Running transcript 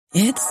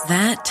It's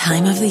that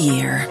time of the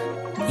year.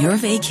 Your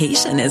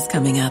vacation is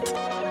coming up.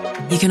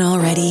 You can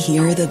already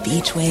hear the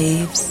beach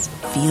waves,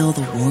 feel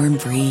the warm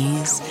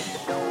breeze,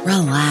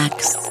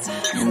 relax,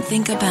 and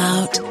think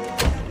about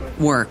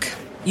work.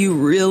 You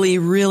really,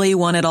 really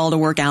want it all to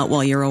work out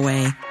while you're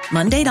away.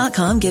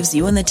 Monday.com gives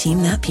you and the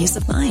team that peace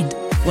of mind.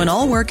 When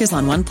all work is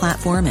on one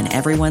platform and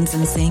everyone's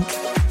in sync,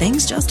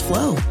 things just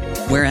flow.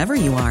 Wherever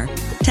you are,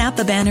 tap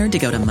the banner to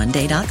go to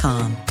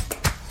Monday.com.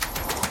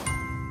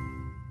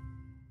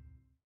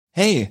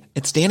 Hey,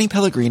 it's Danny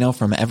Pellegrino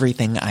from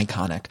Everything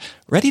Iconic.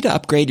 Ready to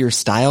upgrade your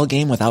style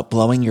game without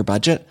blowing your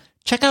budget?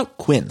 Check out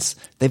Quince.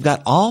 They've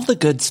got all the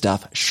good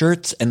stuff,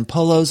 shirts and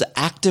polos,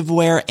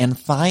 activewear, and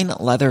fine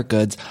leather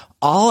goods,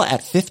 all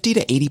at 50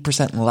 to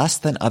 80% less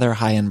than other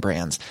high-end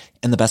brands.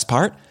 And the best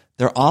part?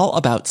 They're all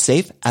about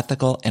safe,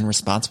 ethical, and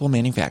responsible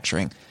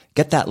manufacturing.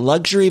 Get that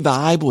luxury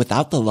vibe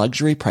without the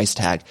luxury price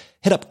tag.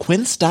 Hit up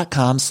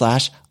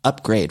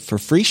quince.com/upgrade for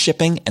free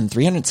shipping and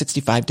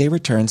 365-day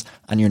returns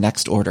on your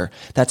next order.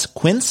 That's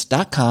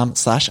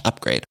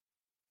quince.com/upgrade.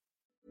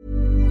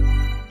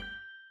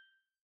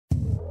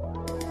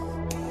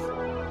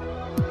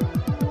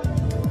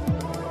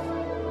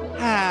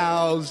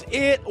 How's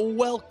it?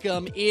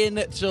 Welcome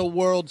in to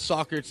World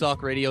Soccer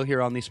Talk Radio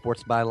here on the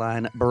Sports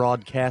Byline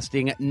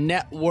Broadcasting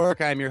Network.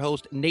 I'm your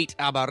host, Nate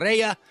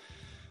Abareya.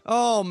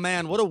 Oh,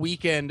 man, what a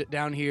weekend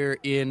down here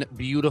in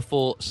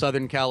beautiful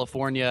Southern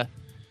California.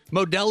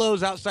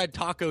 Modelo's outside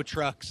taco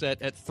trucks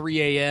at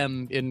 3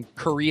 a.m. in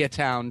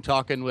Koreatown,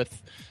 talking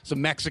with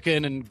some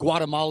Mexican and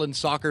Guatemalan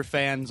soccer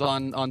fans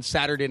on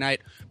Saturday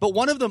night. But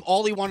one of them,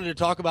 all he wanted to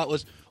talk about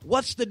was,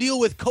 what's the deal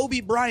with Kobe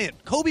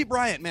Bryant? Kobe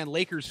Bryant, man,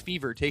 Lakers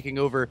fever taking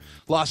over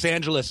Los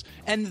Angeles.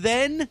 And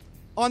then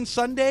on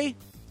Sunday,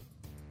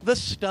 the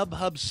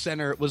StubHub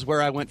Center was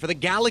where I went for the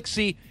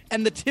Galaxy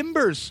and the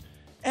Timbers.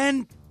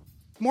 And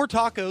more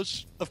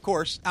tacos, of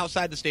course,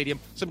 outside the stadium.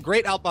 Some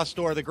great Al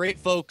Pastor, the great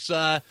folks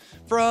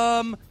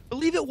from, I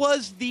believe it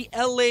was the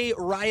LA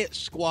Riot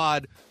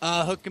Squad,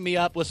 hooking me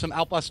up with some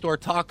Al Pastor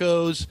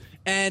tacos.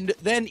 And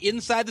then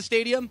inside the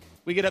stadium,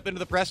 we get up into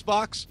the press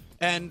box.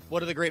 And what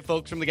do the great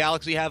folks from the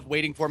Galaxy have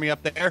waiting for me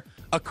up there?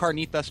 A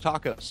carnitas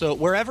taco. So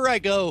wherever I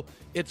go,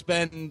 it's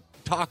been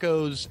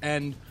tacos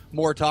and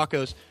more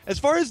tacos. As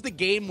far as the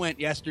game went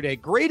yesterday,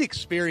 great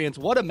experience.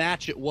 What a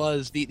match it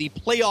was. The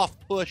playoff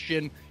push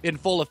in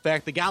full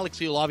effect. The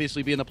Galaxy will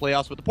obviously be in the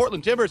playoffs, but the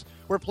Portland Timbers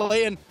were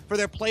playing for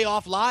their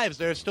playoff lives.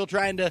 They're still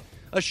trying to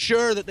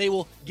assure that they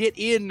will get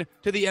in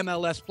to the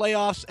MLS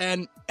playoffs.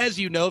 And as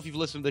you know, if you've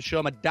listened to the show,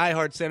 I'm a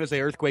diehard San Jose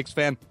Earthquakes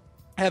fan.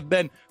 Have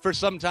been for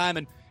some time.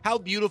 And how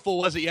beautiful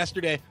was it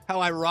yesterday?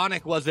 How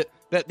ironic was it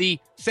that the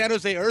San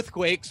Jose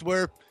Earthquakes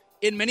were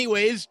in many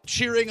ways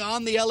cheering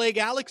on the LA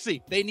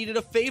Galaxy? They needed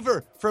a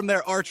favor from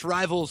their arch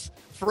rivals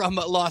from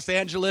Los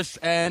Angeles.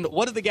 And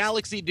what did the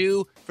Galaxy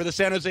do for the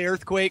San Jose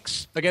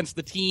Earthquakes against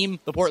the team,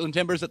 the Portland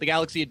Timbers, that the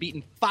Galaxy had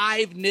beaten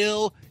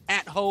 5-0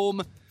 at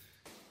home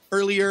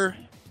earlier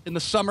in the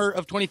summer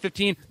of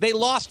 2015? They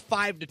lost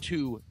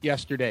 5-2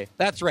 yesterday.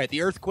 That's right.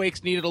 The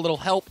Earthquakes needed a little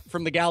help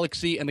from the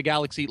Galaxy, and the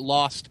Galaxy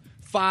lost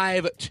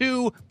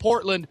 5-2.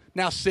 Portland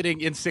now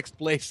sitting in 6th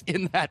place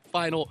in that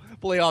final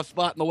playoff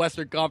spot in the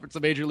Western Conference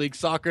of Major League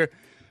Soccer.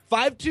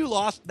 5-2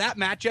 loss. That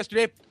match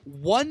yesterday,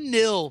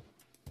 1-0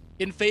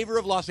 in favor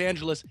of Los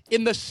Angeles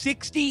in the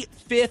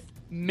 65th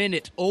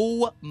minute.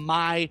 Oh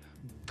my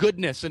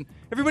goodness. And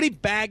everybody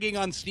bagging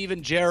on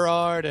Steven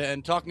Gerrard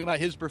and talking about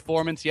his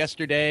performance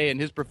yesterday and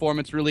his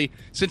performance really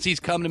since he's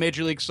come to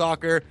Major League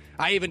Soccer.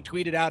 I even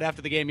tweeted out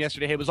after the game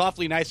yesterday, hey, it was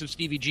awfully nice of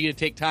Stevie G to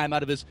take time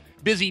out of his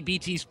busy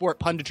BT Sport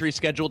punditry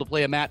schedule to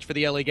play a match for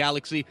the LA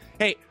Galaxy.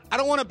 Hey, I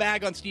don't want to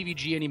bag on Stevie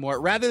G anymore.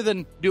 Rather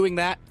than doing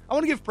that, I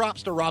want to give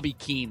props to Robbie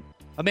Keane,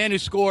 a man who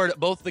scored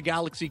both the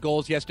Galaxy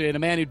goals yesterday and a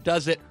man who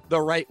does it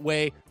the right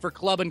way for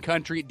club and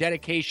country,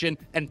 dedication,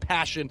 and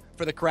passion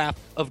for the craft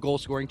of goal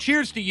scoring.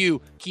 Cheers to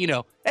you,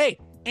 Kino. Hey,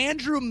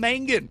 Andrew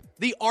Mangan,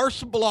 the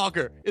Arse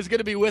blogger, is going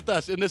to be with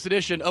us in this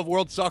edition of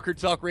World Soccer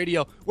Talk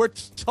Radio. We're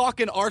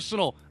talking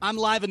Arsenal. I'm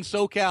live in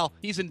SoCal.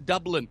 He's in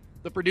Dublin.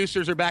 The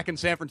producers are back in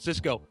San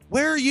Francisco.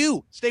 Where are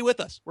you? Stay with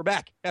us. We're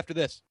back after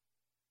this.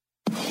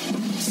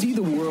 See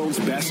the world's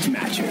best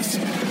matches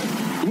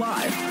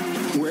live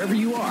wherever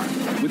you are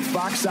with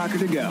Fox Soccer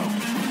to Go.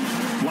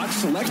 Watch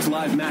select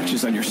live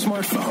matches on your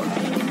smartphone,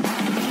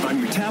 on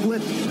your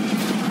tablet,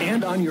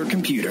 and on your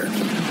computer.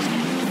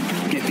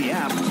 Get the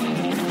app,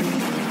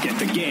 get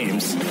the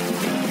games,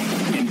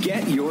 and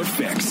get your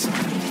fix.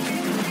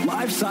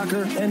 Live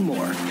soccer and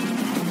more.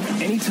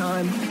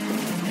 Anytime,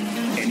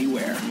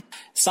 anywhere.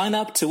 Sign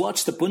up to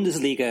watch the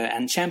Bundesliga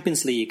and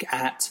Champions League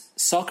at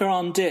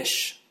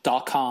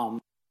soccerondish.com.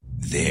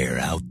 They're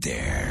out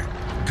there.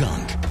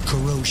 Gunk,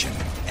 corrosion,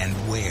 and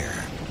wear.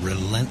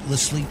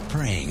 Relentlessly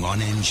preying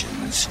on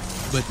engines.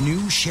 But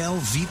new Shell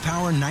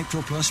V-Power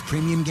Nitro Plus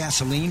Premium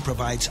Gasoline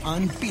provides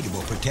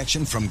unbeatable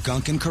protection from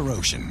gunk and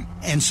corrosion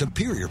and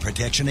superior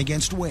protection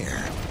against wear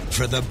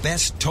for the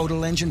best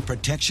total engine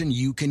protection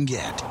you can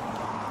get.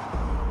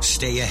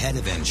 Stay ahead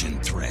of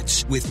engine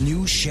threats with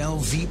new Shell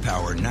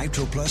V-Power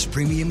Nitro Plus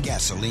Premium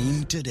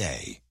Gasoline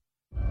today.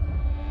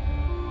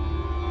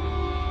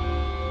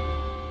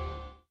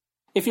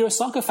 If you're a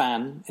soccer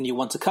fan and you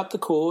want to cut the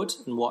cord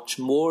and watch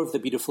more of the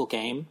beautiful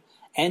game,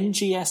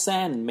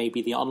 NGSN may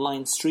be the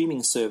online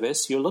streaming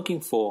service you're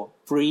looking for.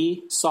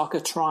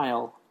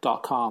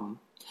 FreeSoccerTrial.com.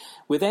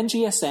 With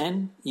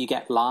NGSN, you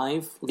get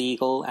live,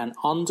 legal, and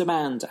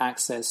on-demand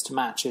access to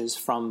matches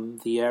from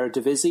the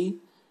Eredivisie,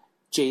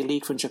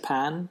 J-League from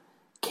Japan,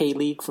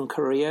 K-League from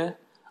Korea,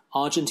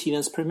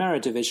 Argentina's Primera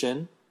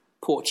Division,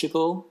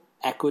 Portugal,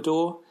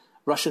 Ecuador,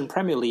 Russian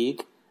Premier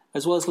League,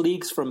 as well as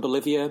leagues from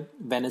Bolivia,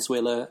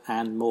 Venezuela,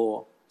 and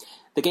more.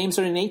 The games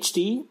are in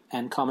HD,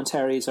 and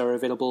commentaries are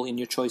available in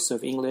your choice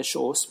of English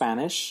or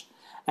Spanish.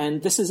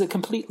 And this is a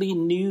completely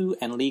new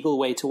and legal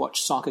way to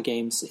watch soccer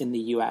games in the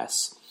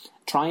US.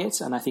 Try it,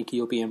 and I think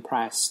you'll be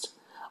impressed.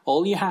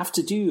 All you have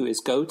to do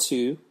is go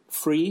to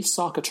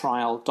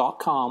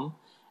FreeSoccerTrial.com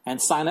and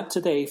sign up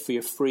today for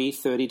your free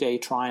 30-day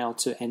trial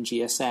to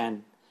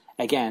NGSN.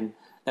 Again,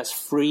 that's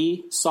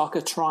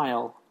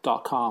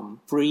FreeSoccerTrial.com.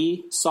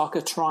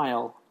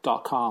 FreeSoccerTrial.com.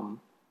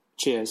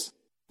 Cheers.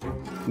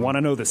 Want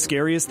to know the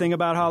scariest thing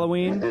about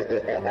Halloween?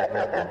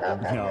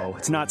 No,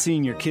 it's not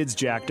seeing your kids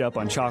jacked up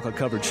on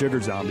chocolate-covered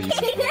sugar zombies.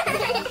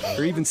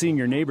 Or even seeing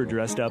your neighbor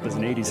dressed up as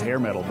an 80s hair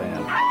metal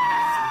band.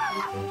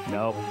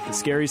 No, the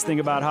scariest thing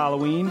about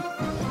Halloween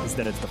is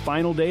that it's the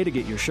final day to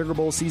get your Sugar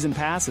Bowl season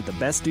pass at the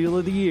best deal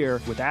of the year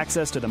with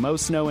access to the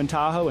most snow in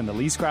Tahoe and the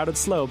least crowded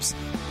slopes,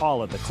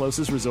 all at the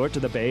closest resort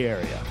to the Bay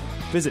Area.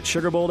 Visit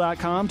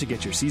sugarbowl.com to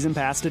get your season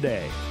pass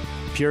today.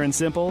 Pure and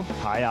simple,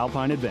 high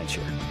alpine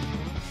adventure.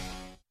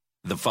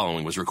 The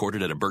following was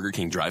recorded at a Burger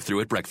King drive-thru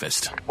at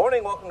breakfast.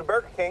 Morning, welcome to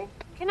Burger King.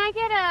 Can I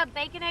get a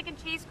bacon, egg,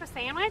 and cheese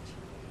croissant sandwich?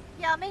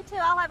 Yeah, me too.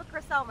 I'll have a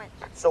croissant sandwich.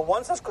 So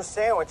one says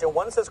croissant sandwich and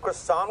one says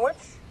croissant sandwich?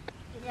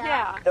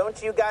 Yeah.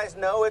 Don't you guys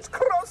know it's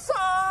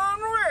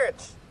croissant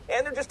rich?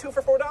 And they're just 2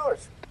 for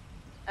 $4.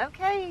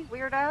 Okay,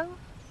 weirdo.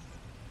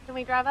 Can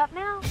we drive up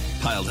now?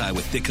 Piled high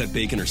with thick-cut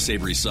bacon or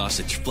savory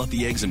sausage,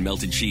 fluffy eggs, and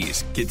melted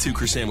cheese. Get 2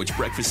 croissant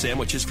breakfast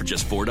sandwiches for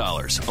just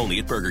 $4. Only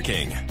at Burger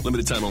King.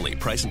 Limited time only.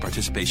 Price and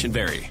participation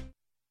vary.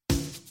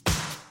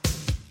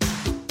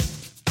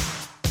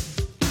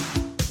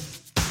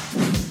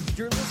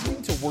 You're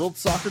listening to World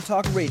Soccer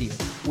Talk Radio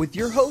with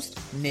your host,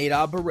 Nate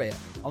Barea,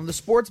 on the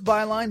Sports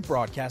Byline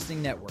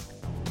Broadcasting Network.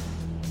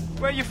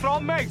 Where you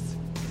from, mate?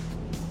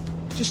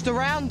 Just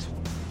around.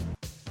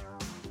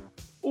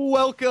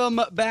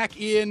 Welcome back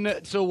in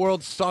to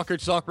World Soccer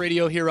Talk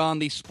Radio here on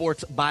the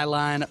Sports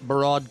Byline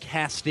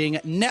Broadcasting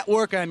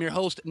Network. I'm your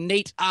host,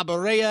 Nate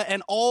Barea,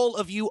 and all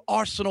of you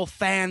Arsenal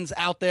fans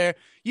out there,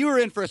 you are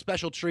in for a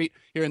special treat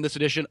here in this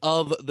edition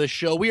of the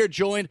show. We are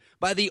joined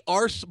by the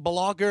Ars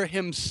blogger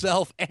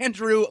himself,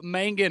 Andrew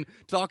Mangan,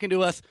 talking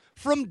to us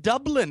from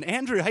Dublin.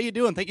 Andrew, how you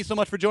doing? Thank you so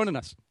much for joining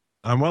us.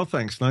 I'm well,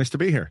 thanks. Nice to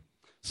be here.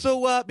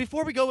 So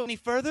before we go any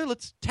further,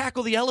 let's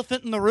tackle the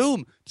elephant in the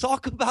room.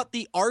 Talk about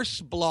the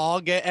Ars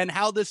blog and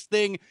how this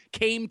thing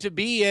came to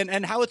be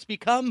and how it's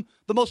become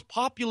the most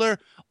popular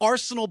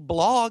Arsenal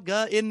blog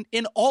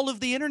in all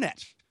of the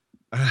internet.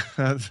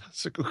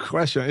 That's a good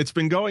question. It's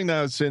been going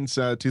now since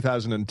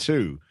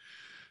 2002.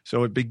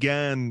 So it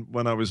began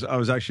when I was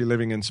actually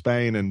living in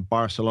Spain, in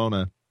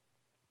Barcelona,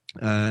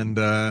 and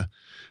I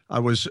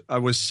was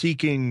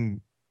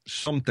seeking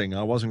something.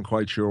 I wasn't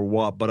quite sure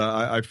what, but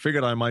I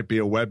figured I might be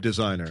a web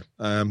designer.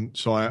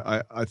 So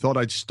I thought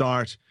I'd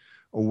start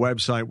a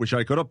website which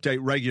I could update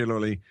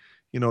regularly,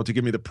 to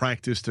give me the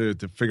practice to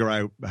figure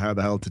out how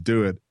the hell to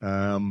do it.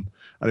 And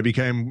it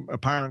became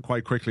apparent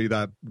quite quickly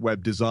that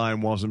web design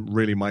wasn't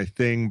really my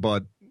thing,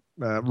 but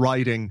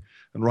writing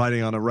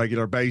on a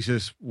regular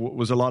basis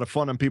was a lot of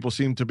fun, and people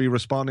seemed to be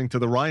responding to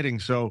the writing.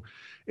 So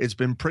it's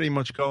been pretty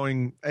much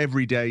going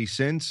every day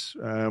since.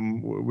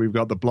 We've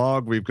got the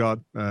blog, we've got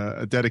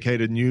a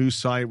dedicated news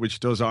site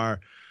which does our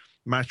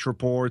match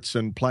reports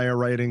and player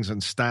ratings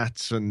and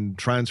stats and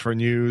transfer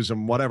news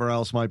and whatever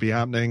else might be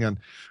happening, and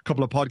a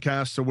couple of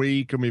podcasts a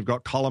week, and we've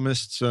got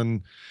columnists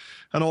and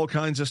all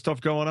kinds of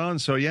stuff going on.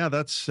 So yeah,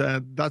 that's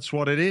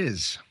what it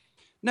is.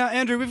 Now,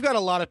 Andrew, we've got a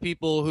lot of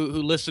people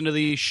who listen to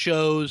these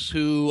shows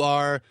who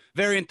are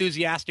very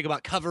enthusiastic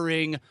about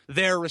covering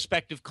their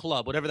respective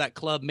club, whatever that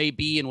club may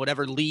be and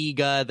whatever league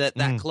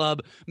that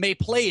club may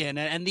play in.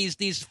 And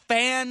these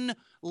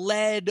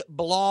fan-led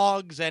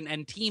blogs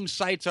and team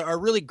sites are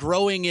really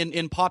growing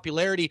in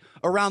popularity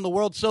around the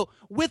world. So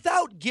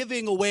without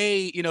giving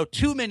away,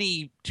 too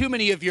many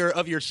of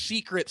your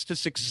secrets to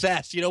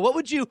success, what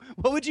would you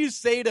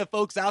say to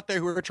folks out there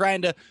who are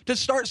trying to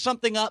start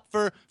something up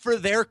for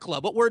their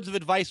club? What words of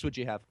advice would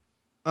you have?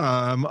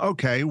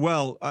 Okay,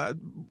 well,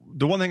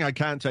 the one thing I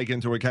can't take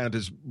into account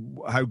is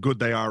how good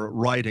they are at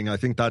writing. I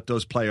think that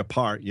does play a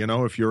part.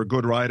 If you're a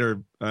good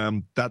writer,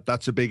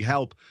 that's a big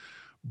help.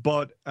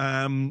 But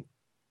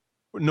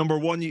number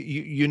one,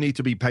 you need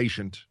to be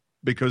patient,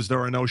 because there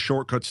are no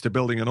shortcuts to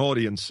building an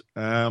audience.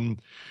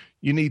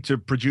 You need to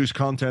produce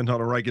content on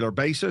a regular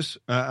basis.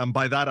 And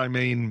by that, I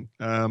mean,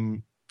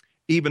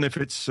 even if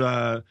it's,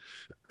 even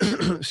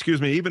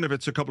if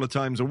it's a couple of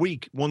times a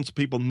week, once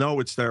people know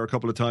it's there a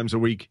couple of times a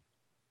week,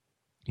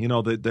 You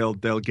know,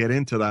 they'll get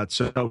into that.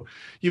 So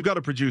you've got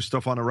to produce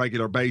stuff on a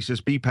regular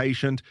basis. Be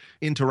patient,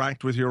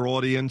 interact with your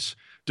audience.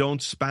 Don't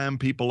spam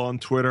people on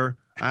Twitter,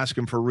 ask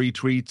them for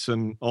retweets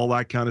and all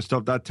that kind of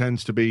stuff. That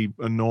tends to be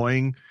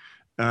annoying.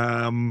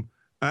 And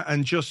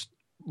just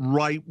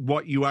write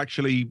what you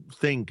actually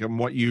think and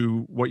what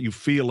you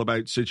feel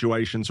about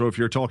situations. So if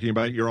you're talking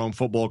about your own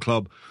football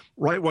club,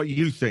 write what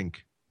you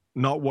think,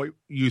 not what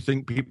you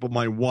think people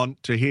might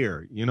want to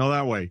hear. You know,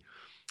 that way.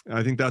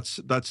 I think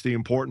that's the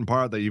important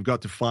part, that you've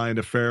got to find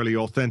a fairly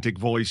authentic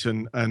voice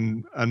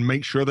and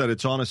make sure that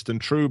it's honest and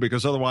true,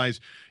 because otherwise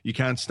you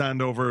can't stand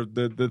over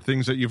the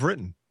things that you've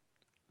written.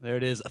 There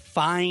it is.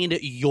 Find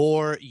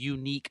your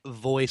unique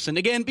voice. And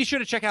again, be sure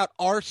to check out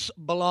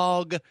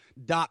arsblog.com.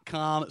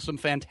 Some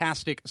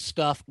fantastic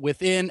stuff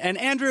within. And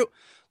Andrew,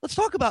 let's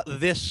talk about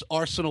this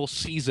Arsenal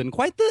season.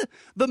 Quite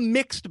the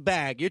mixed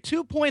bag. You're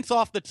 2 points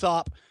off the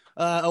top.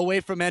 Away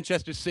from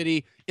Manchester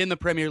City in the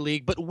Premier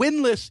League, but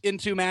winless in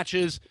 2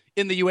 matches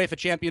in the UEFA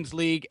Champions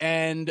League,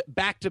 and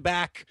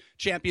back-to-back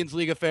Champions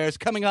League affairs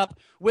coming up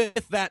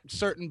with that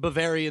certain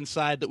Bavarian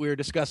side that we were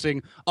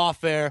discussing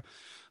off-air,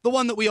 the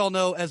one that we all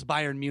know as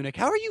Bayern Munich.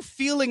 How are you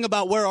feeling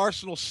about where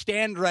Arsenal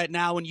stand right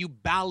now when you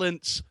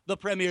balance the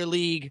Premier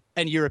League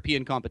and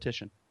European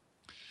competition?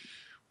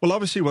 Well,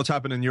 obviously what's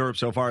happened in Europe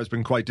so far has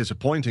been quite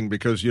disappointing,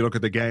 because you look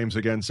at the games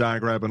against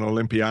Zagreb and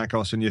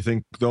Olympiacos and you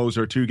think those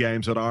are 2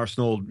 games that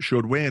Arsenal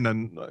should win.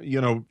 And,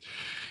 you know,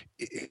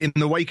 in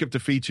the wake of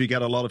defeats, you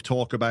get a lot of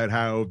talk about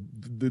how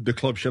the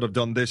club should have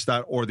done this,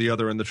 that, or the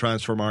other in the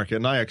transfer market.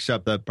 And I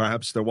accept that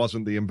perhaps there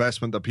wasn't the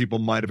investment that people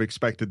might have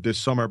expected this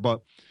summer. But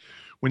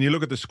when you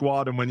look at the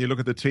squad and when you look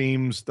at the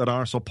teams that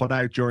Arsenal put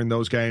out during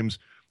those games,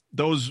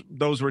 those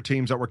were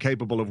teams that were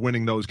capable of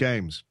winning those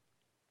games.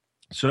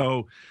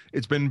 So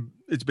it's been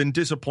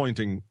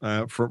disappointing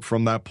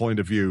from that point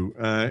of view.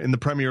 In the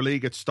Premier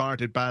League, it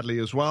started badly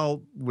as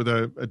well with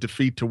a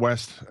defeat to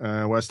West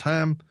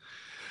Ham.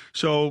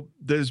 So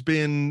there's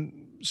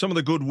been some of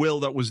the goodwill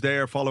that was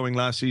there following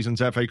last season's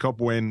FA Cup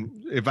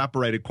win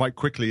evaporated quite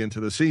quickly into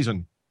the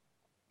season.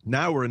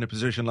 Now we're in a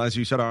position, as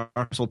you said,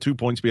 Arsenal 2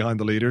 points behind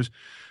the leaders.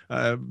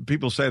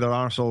 People say that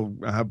Arsenal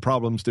have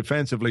problems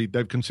defensively.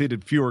 They've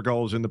conceded fewer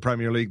goals in the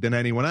Premier League than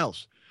anyone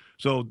else.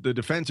 So the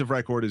defensive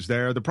record is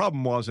there. The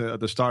problem was at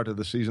the start of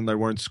the season they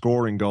weren't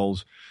scoring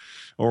goals,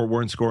 or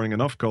weren't scoring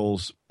enough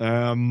goals.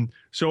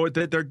 So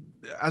they're,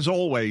 as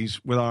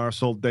always with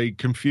Arsenal, they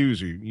confuse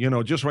you. You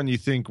know, just when you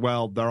think,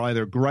 well, they're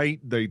either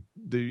great, they're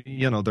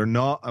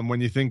not, and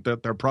when you think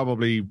that they're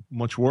probably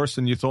much worse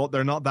than you thought,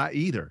 they're not that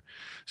either.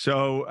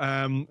 So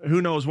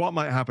who knows what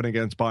might happen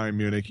against Bayern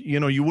Munich? You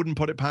know, you wouldn't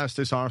put it past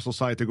this Arsenal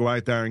side to go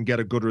out there and get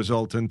a good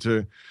result and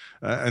to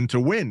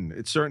win.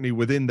 It's certainly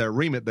within their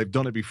remit. They've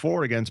done it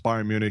before against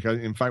Bayern Munich.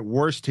 In fact,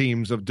 worse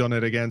teams have done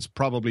it against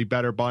probably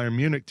better Bayern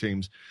Munich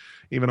teams,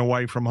 even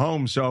away from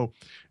home. So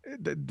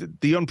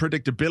the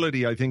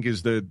unpredictability, I think,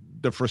 is the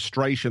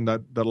frustration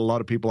that a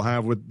lot of people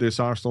have with this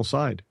Arsenal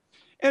side.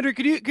 Andrew,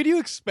 could you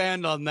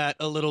expand on that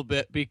a little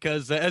bit?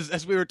 Because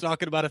as we were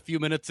talking about a few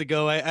minutes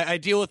ago, I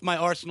deal with my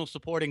Arsenal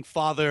supporting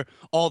father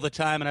all the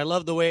time, and I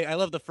love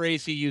the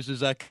phrase he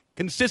uses,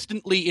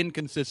 consistently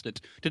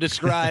inconsistent, to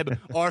describe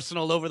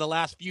Arsenal over the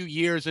last few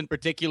years, in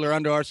particular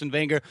under Arsene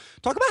Wenger.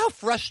 Talk about how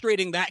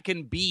frustrating that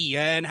can be,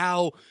 and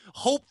how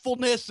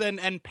hopefulness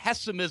and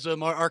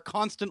pessimism are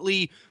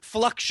constantly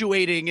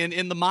fluctuating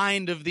in the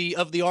mind of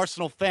the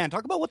Arsenal fan.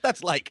 Talk about what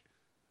that's like.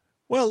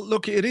 Well,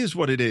 look, it is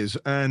what it is.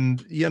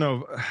 And, you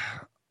know,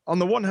 on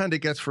the one hand, it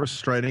gets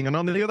frustrating. And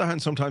on the other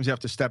hand, sometimes you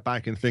have to step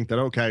back and think that,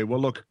 okay, well,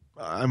 look,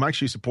 I'm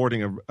actually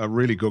supporting a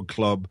really good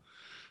club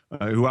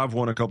who have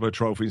won a couple of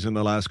trophies in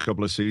the last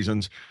couple of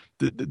seasons.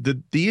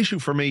 The issue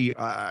for me,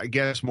 I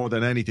guess, more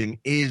than anything,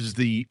 is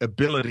the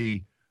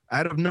ability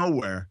out of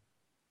nowhere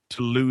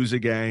to lose a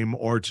game,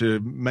 or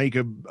to make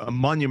a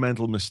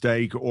monumental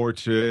mistake, or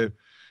to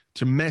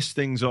mess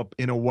things up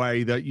in a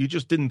way that you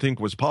just didn't think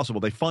was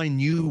possible. They find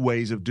new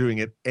ways of doing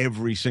it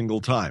every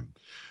single time.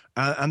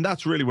 And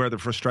that's really where the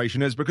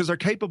frustration is, because they're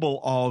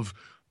capable of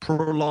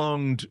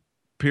prolonged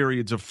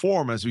periods of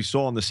form, as we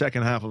saw in the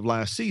second half of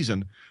last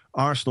season.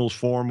 Arsenal's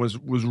form was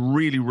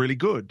really, really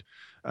good.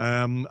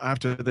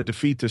 After the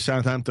defeat to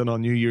Southampton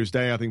on New Year's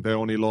Day, I think they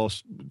only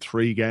lost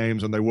 3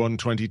 games and they won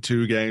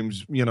 22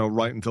 games, you know,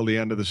 right until the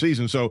end of the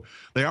season. So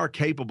they are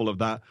capable of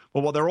that.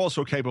 But what they're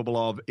also capable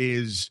of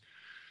is,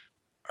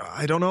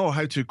 I don't know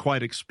how to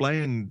quite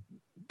explain.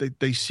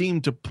 They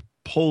seem to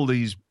pull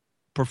these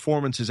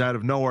performances out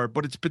of nowhere,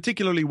 but it's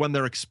particularly when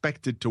they're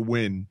expected to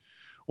win,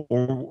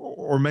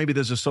 or maybe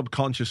there's a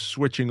subconscious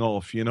switching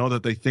off, you know,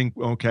 that they think,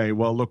 okay,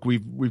 well, look,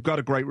 we've got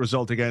a great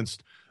result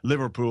against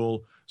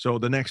Liverpool, so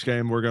the next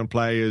game we're going to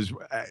play is,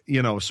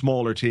 you know, a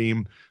smaller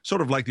team,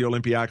 sort of like the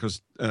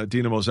Olympiacos,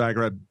 Dinamo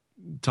Zagreb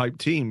type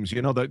teams,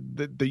 you know, that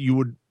you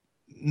would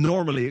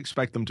normally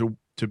expect them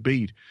to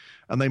beat,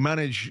 and they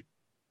manage,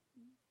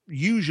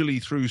 usually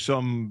through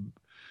some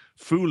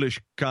foolish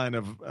kind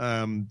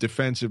of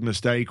defensive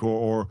mistake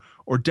or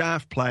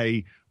daft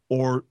play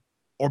or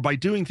or by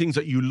doing things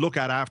that you look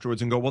at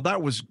afterwards and go, well,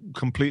 that was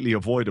completely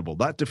avoidable.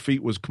 That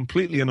defeat was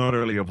completely and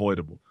utterly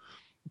avoidable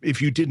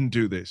if you didn't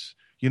do this.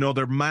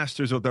 They're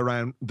masters of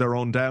their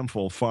own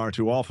downfall far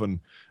too often.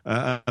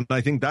 And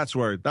I think that's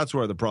where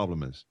the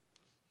problem is.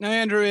 Now,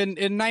 Andrew,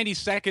 in 90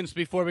 seconds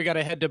before we got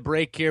to head to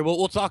break here,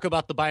 we'll talk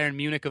about the Bayern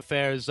Munich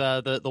affairs,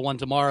 the one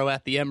tomorrow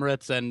at the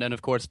Emirates, and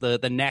of course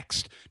the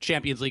next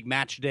Champions League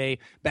match day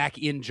back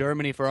in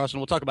Germany for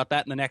Arsenal. We'll talk about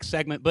that in the next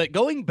segment. But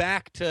going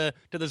back to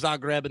the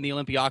Zagreb and the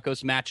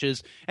Olympiacos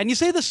matches, and you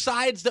say the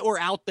sides that were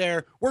out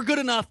there were good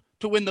enough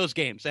to win those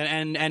games,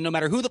 and no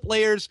matter who the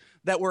players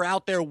that were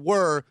out there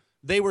were,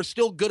 they were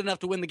still good enough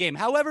to win the game.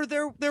 However,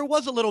 there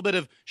was a little bit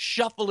of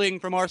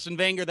shuffling from Arsene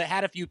Wenger that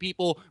had a few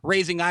people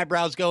raising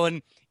eyebrows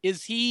going,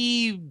 is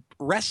he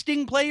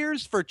resting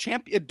players for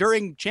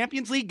during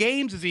Champions League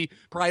games? Is he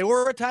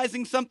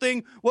prioritizing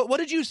something? What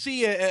did you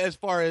see as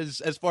far as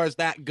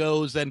that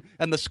goes and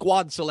the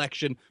squad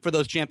selection for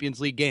those Champions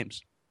League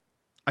games?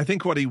 I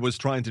think what he was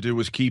trying to do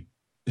was keep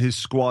his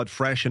squad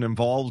fresh and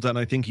involved, and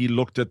I think he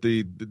looked at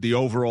the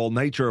overall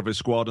nature of his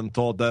squad and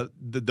thought that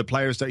the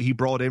players that he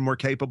brought in were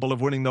capable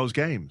of winning those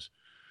games.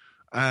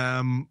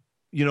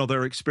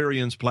 They're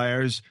experienced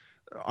players.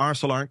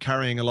 Arsenal aren't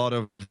carrying a lot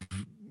of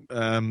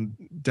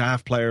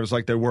daft players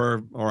like they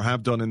were or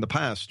have done in the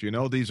past.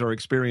 These are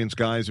experienced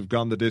guys who've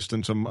gone the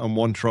distance and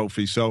won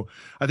trophies. So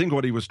I think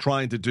what he was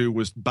trying to do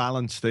was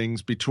balance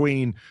things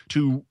between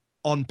two,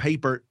 on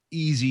paper,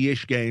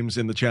 easy-ish games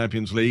in the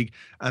Champions League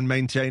and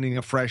maintaining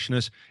a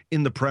freshness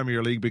in the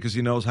Premier League, because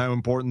he knows how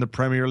important the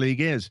Premier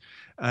League is.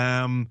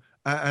 And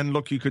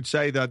look, you could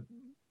say that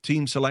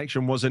team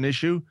selection was an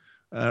issue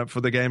for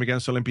the game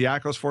against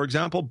Olympiacos, for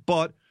example,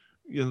 but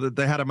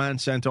they had a man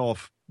sent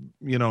off,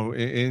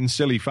 in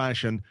silly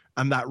fashion,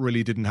 and that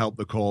really didn't help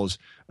the cause.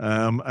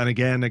 And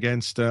again,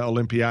 against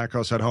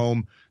Olympiacos at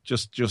home,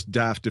 just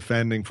daft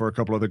defending for a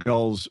couple of the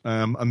goals.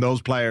 And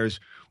those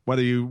players,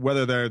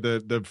 whether they're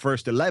the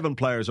first 11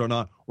 players or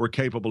not, were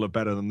capable of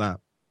better than that.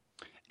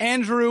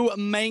 Andrew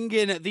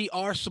Mangan, the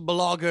Ars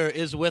blogger,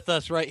 is with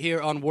us right here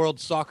on World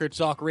Soccer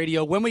Talk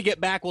Radio. When we get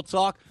back, we'll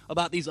talk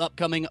about these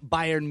upcoming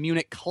Bayern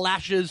Munich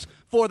clashes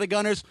for the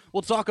Gunners.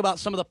 We'll talk about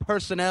some of the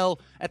personnel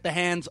at the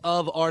hands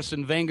of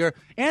Arsene Wenger,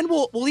 and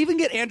we'll even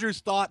get Andrew's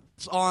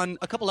thoughts on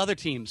a couple other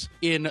teams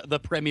in the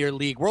Premier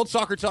League. World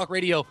Soccer Talk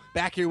Radio,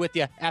 back here with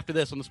you after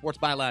this on the Sports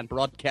Byline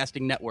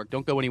Broadcasting Network.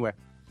 Don't go anywhere.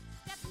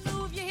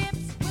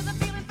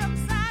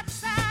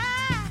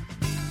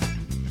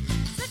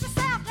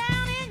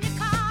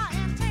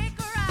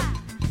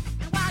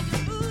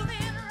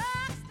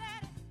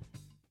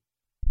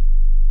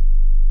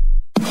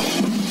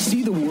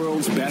 See the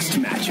world's best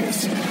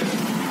matches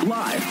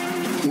live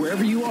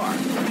wherever you are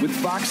with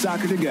Fox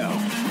Soccer to Go.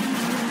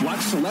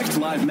 Watch select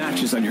live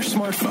matches on your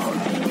smartphone,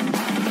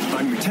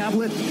 on your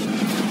tablet,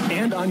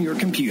 and on your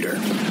computer.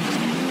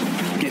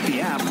 Get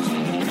the app,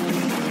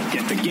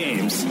 get the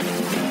games,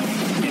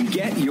 and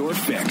get your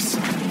fix.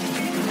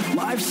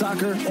 Live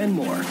soccer and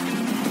more.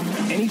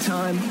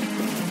 Anytime,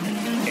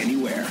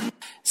 anywhere.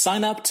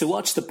 Sign up to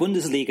watch the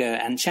Bundesliga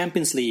and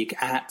Champions League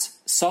at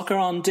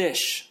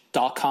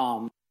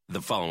soccerondish.com.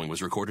 The following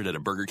was recorded at a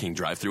Burger King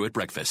drive-thru at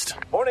breakfast.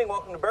 Morning,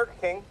 welcome to Burger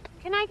King.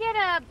 Can I get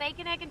a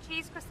bacon, egg, and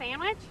cheese croissant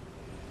sandwich?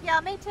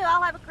 Yeah, me too.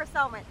 I'll have a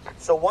croissant.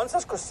 So one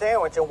says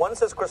croissant and one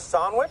says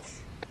croissant?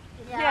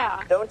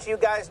 Yeah. Don't you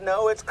guys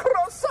know it's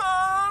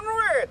croissant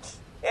rich?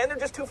 And they're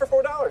just 2 for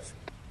 $4.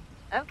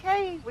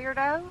 Okay,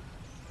 weirdo.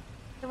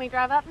 Can we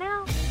drive up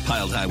now?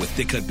 Piled high with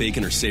thick-cut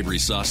bacon or savory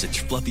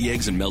sausage, fluffy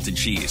eggs, and melted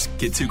cheese.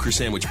 Get 2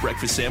 croissant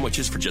breakfast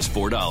sandwiches for just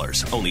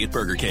 $4. Only at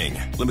Burger King.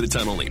 Limited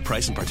time only.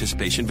 Price and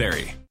participation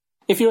vary.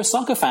 If you're a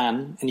soccer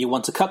fan and you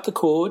want to cut the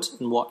cord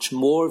and watch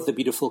more of the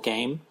beautiful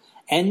game,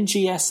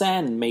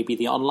 NGSN may be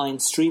the online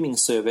streaming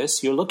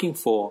service you're looking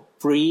for.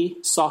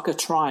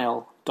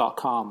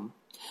 FreeSoccerTrial.com.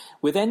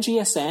 With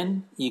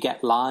NGSN, you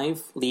get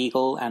live,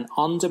 legal, and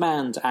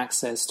on-demand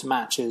access to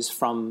matches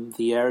from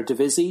the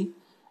Eredivisie,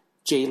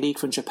 J-League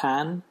from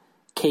Japan,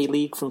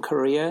 K-League from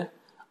Korea,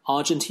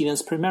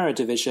 Argentina's Primera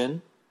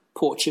Division,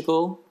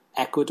 Portugal,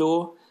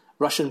 Ecuador,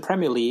 Russian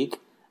Premier League,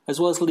 as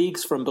well as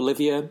leagues from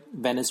Bolivia,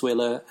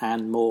 Venezuela,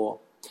 and more.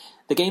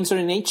 The games are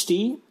in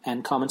HD,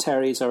 and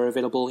commentaries are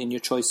available in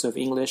your choice of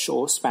English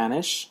or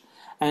Spanish,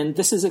 and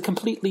this is a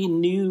completely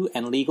new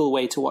and legal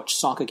way to watch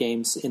soccer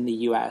games in the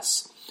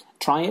US.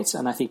 Try it,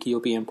 and I think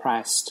you'll be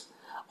impressed.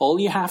 All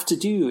you have to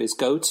do is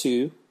go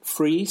to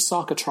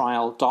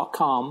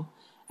freesoccertrial.com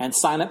and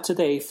sign up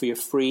today for your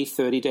free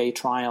 30-day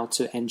trial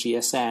to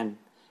NGSN.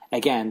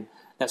 Again,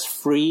 that's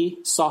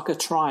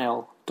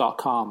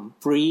freesoccertrial.com.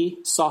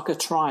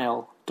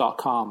 freesoccertrial.com.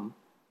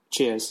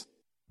 Cheers.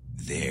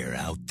 They're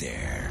out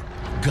there.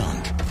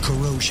 Gunk,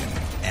 corrosion,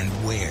 and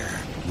wear.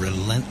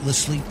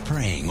 Relentlessly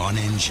preying on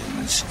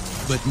engines.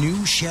 But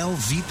new Shell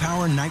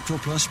V-Power Nitro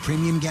Plus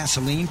Premium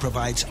Gasoline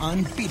provides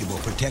unbeatable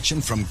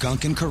protection from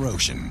gunk and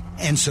corrosion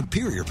and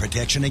superior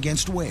protection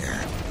against wear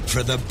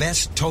for the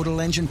best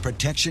total engine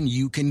protection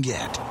you can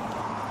get.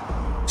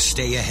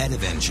 Stay ahead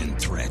of engine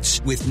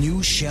threats with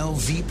new Shell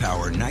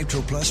V-Power Nitro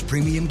Plus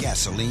Premium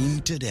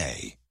Gasoline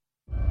today.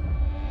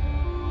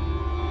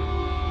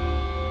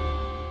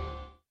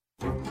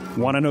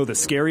 Want to know the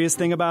scariest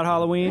thing about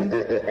Halloween?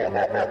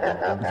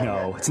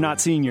 No, it's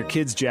not seeing your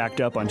kids jacked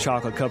up on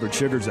chocolate-covered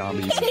sugar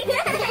zombies.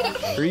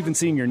 Or even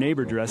seeing your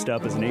neighbor dressed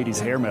up as an 80s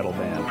hair metal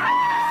band.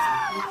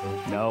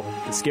 No,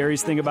 the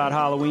scariest thing about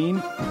Halloween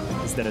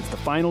is that it's the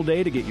final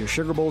day to get your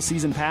Sugar Bowl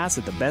season pass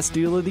at the best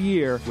deal of the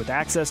year with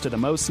access to the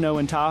most snow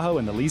in Tahoe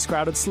and the least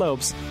crowded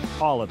slopes,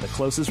 all at the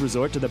closest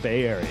resort to the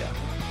Bay Area.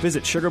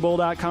 Visit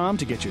sugarbowl.com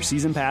to get your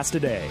season pass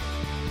today.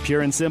 Pure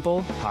and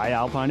simple, high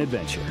alpine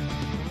adventure.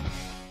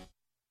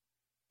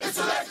 It's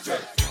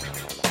electric!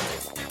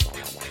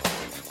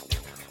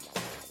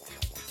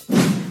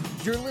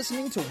 You're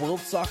listening to World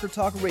Soccer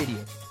Talk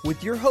Radio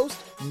with your host,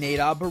 Nate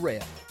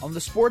Barea, on the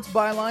Sports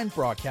Byline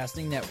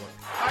Broadcasting Network.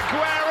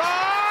 Aguero!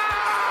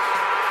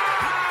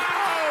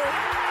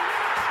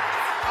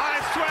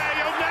 I swear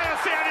you'll never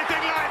see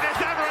anything like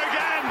this ever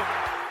again!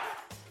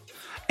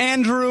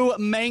 Andrew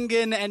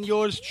Mangan and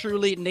yours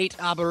truly, Nate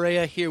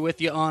Barea, here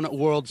with you on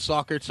World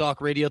Soccer Talk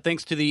Radio.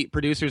 Thanks to the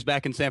producers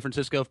back in San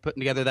Francisco for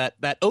putting together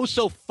that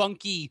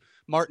oh-so-funky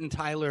Martin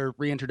Tyler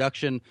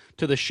reintroduction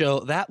to the show.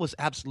 That was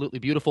absolutely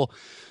beautiful.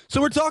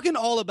 So we're talking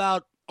all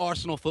about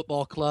Arsenal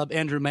Football Club.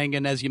 Andrew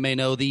Mangan, as you may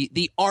know,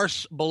 the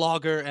Ars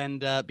blogger,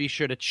 and be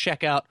sure to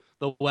check out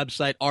the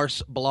website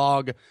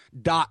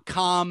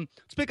arsblog.com.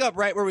 Let's pick up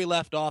right where we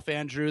left off,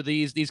 Andrew.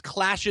 These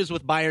clashes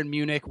with Bayern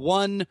Munich,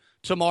 one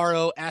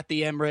tomorrow at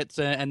the Emirates,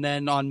 and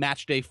then on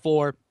match day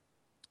 4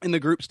 in the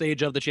group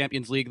stage of the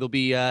Champions League, they'll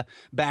be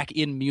back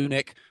in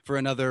Munich for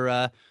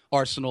another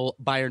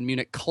Arsenal-Bayern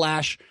Munich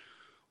clash.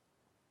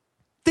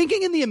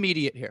 Thinking in the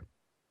immediate here,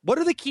 what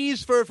are the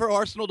keys for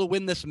Arsenal to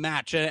win this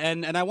match?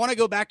 And I want to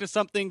go back to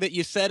something that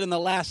you said in the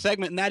last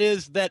segment, and that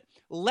is that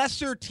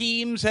lesser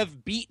teams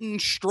have beaten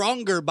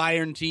stronger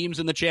Bayern teams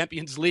in the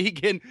Champions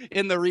League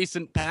in the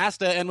recent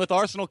past. And with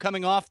Arsenal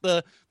coming off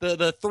the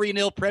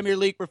 3-0 Premier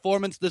League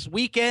performance this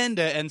weekend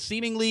and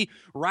seemingly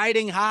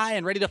riding high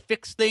and ready to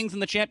fix things in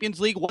the Champions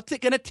League, what's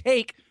it going to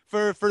take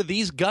for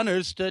these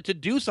Gunners to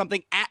do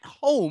something at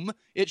home,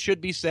 it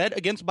should be said,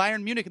 against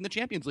Bayern Munich in the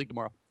Champions League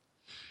tomorrow?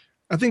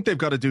 I think they've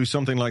got to do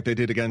something like they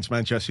did against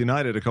Manchester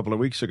United a couple of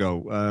weeks ago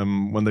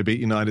when they beat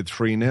United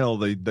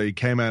 3-0. They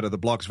came out of the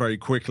blocks very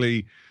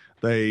quickly.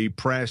 They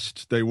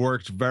pressed. They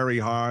worked very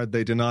hard.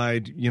 They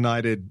denied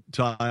United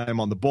time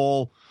on the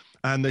ball.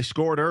 And they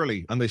scored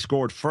early, and they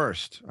scored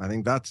first. I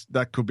think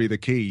that could be the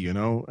key, you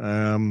know.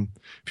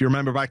 If you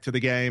remember back to the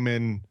game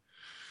in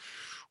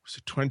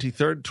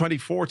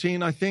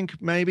 2014, I think,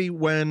 maybe,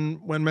 when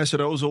Mesut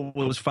Ozil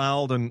was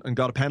fouled and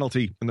got a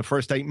penalty in the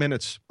first 8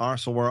 minutes.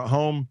 Arsenal were at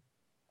home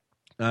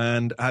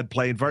and had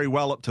played very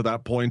well up to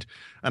that point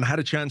and had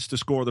a chance to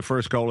score the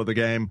first goal of the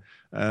game.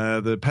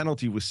 The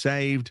penalty was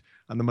saved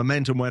and the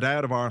momentum went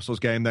out of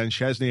Arsenal's game. Then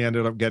Szczesny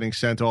ended up getting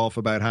sent off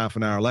about half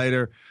an hour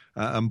later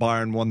and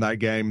Bayern won that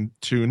game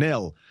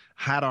 2-0.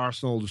 Had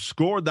Arsenal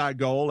scored that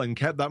goal and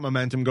kept that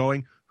momentum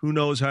going, who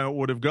knows how it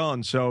would have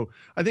gone. So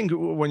I think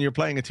when you're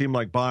playing a team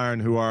like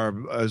Bayern, who are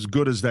as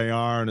good as they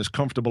are and as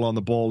comfortable on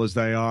the ball as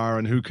they are,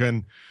 and who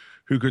can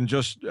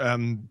just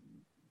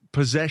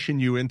possession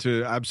you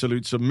into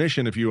absolute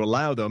submission if you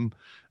allow them,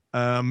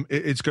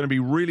 it's going to be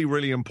really,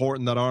 really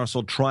important that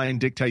Arsenal try and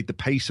dictate the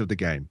pace of the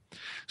game.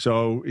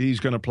 So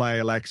he's going to play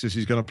Alexis,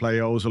 he's going to play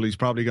Ozil, he's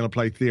probably going to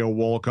play Theo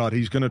Walcott.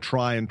 He's going to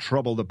try and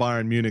trouble the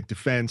Bayern Munich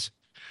defence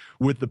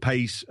with the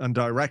pace and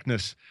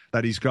directness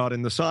that he's got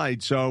in the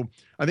side. So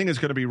I think it's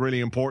going to be really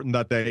important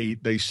that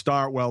they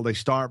start well, they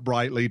start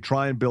brightly,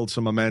 try and build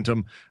some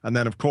momentum, and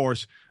then, of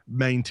course,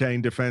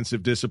 maintain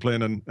defensive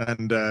discipline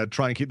and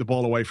try and keep the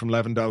ball away from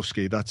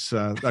Lewandowski.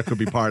 That could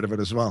be part of it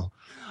as well.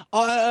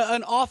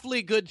 An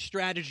awfully good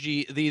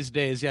strategy these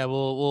days. Yeah,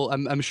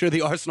 I'm sure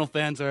the Arsenal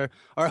fans are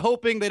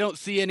hoping they don't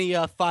see any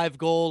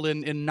 5-goal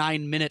in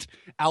 9-minute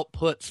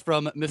outputs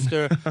from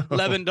Mr.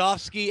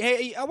 Lewandowski.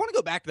 Hey, I want to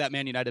go back to that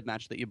Man United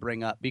match that you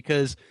bring up,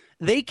 because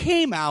they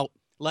came out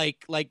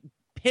like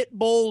pit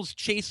bulls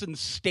chasing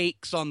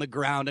steaks on the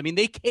ground. I mean,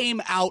 they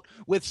came out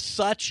with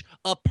such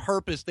a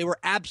purpose. They were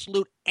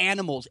absolute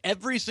animals.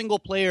 Every single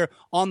player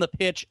on the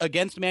pitch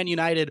against Man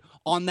United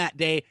on that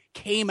day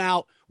came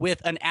out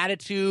with an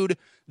attitude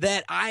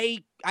that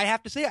I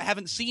have to say I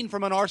haven't seen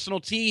from an Arsenal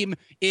team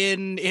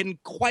in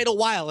quite a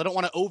while. I don't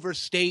want to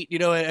overstate,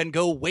 and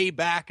go way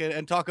back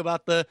and talk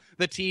about the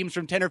teams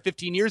from 10 or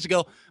 15 years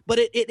ago, but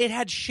it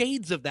had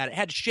shades of that. It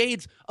had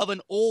shades of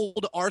an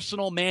old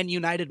Arsenal-Man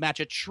United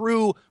match, a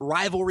true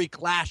rivalry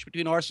clash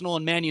between Arsenal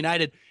and Man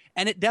United.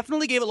 And it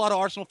definitely gave a lot of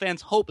Arsenal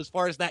fans hope as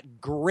far as that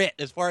grit,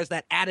 as far as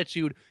that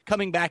attitude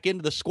coming back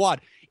into the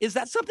squad. Is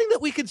that something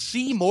that we could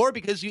see more?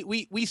 Because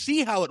we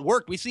see how it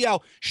worked. We see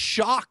how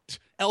shocked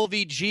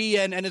LVG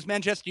and his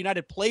Manchester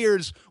United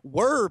players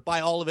were by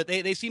all of it.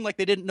 They seemed like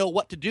they didn't know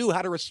what to do,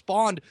 how to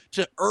respond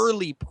to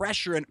early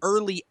pressure and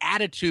early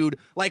attitude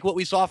like what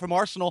we saw from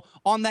Arsenal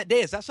on that day.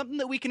 Is that something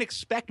that we can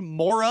expect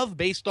more of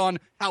based on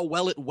how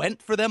well it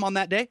went for them on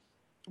that day?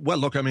 Well,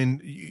 look, I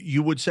mean,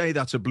 you would say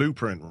that's a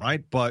blueprint,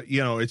 right? But,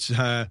 it's,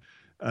 I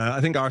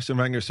think Arsene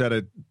Wenger said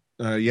it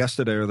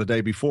yesterday or the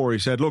day before. He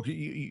said, look,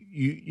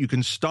 you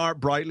can start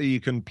brightly, you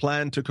can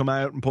plan to come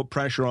out and put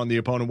pressure on the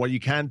opponent. What you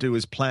can't do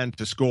is plan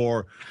to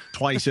score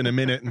twice in a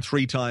minute and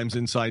 3 times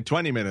inside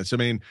 20 minutes. I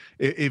mean,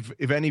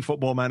 if any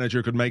football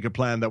manager could make a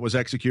plan that was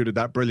executed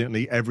that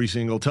brilliantly every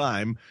single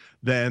time,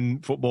 then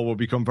football will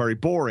become very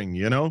boring,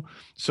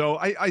 So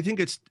I think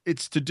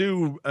it's to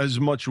do as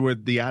much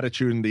with the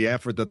attitude and the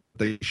effort that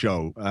they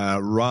show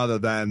rather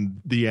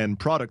than the end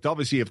product.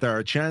 Obviously, if there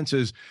are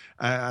chances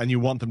and you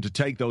want them to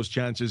take those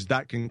chances,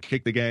 that can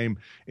kick the game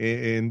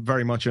in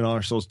very much in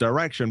Arsenal's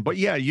direction. But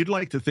yeah, you'd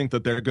like to think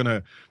that they're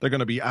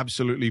gonna be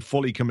absolutely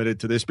fully committed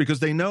to this, because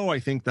they know,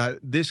 I think, that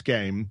this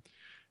game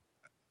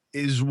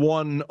is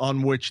one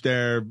on which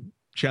their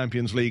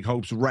Champions League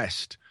hopes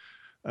rest.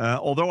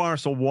 Although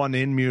Arsenal won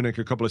in Munich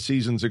a couple of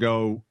seasons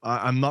ago,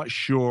 I'm not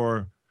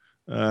sure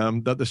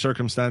that the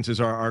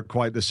circumstances are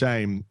quite the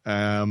same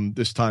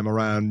this time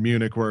around.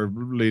 Munich were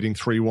leading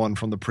 3-1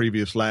 from the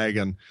previous leg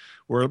and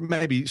were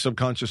maybe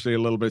subconsciously a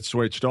little bit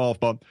switched off.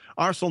 But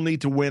Arsenal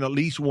need to win at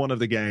least one of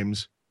the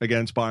games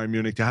against Bayern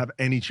Munich to have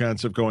any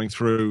chance of going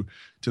through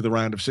to the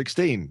round of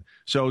 16.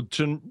 So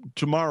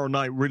tomorrow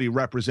night really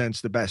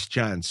represents the best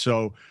chance.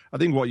 So I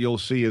think what you'll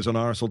see is an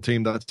Arsenal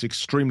team that's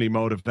extremely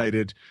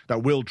motivated,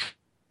 that will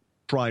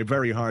try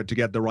very hard to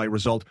get the right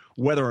result.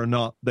 Whether or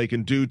not they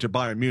can do to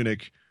Bayern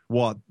Munich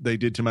what they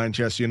did to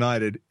Manchester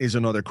United is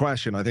another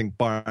question. I think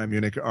Bayern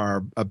Munich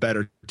are a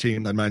better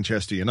team than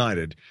Manchester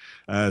United,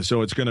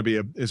 so it's going to be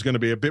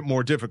a bit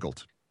more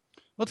difficult.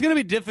 Well, it's going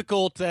to be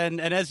difficult,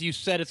 and as you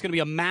said, it's going to be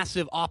a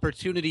massive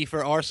opportunity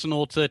for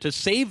Arsenal to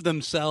save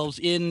themselves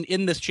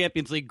in this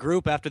Champions League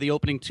group after the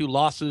opening 2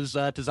 losses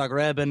to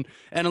Zagreb and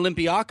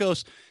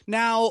Olympiacos.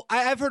 Now,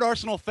 I've heard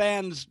Arsenal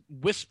fans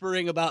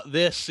whispering about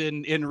this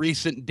in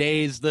recent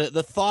days,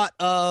 the thought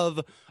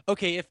of,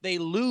 okay, if they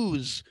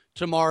lose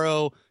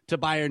tomorrow to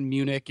Bayern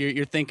Munich,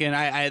 you're thinking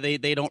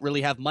they don't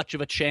really have much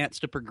of a chance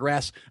to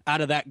progress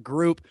out of that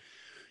group.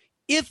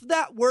 If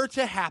that were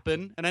to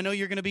happen, and I know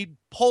you're going to be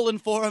pulling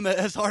for them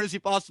as hard as you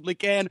possibly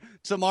can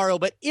tomorrow,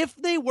 but if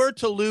they were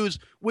to lose,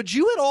 would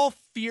you at all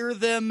fear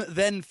them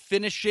then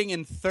finishing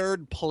in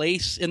 3rd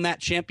place in that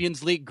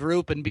Champions League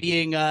group and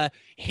being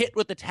hit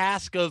with the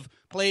task of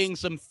playing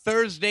some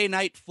Thursday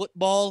night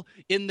football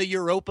in the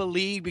Europa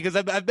League? Because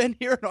I've been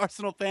hearing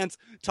Arsenal fans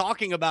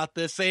talking about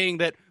this, saying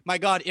that, my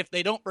God, if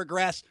they don't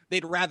progress,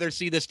 they'd rather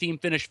see this team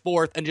finish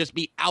 4th and just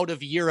be out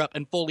of Europe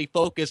and fully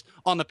focused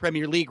on the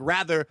Premier League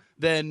rather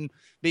than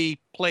be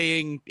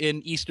playing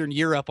in Eastern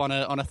Europe on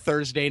a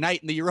Thursday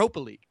night in the Europa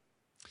League.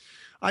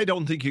 I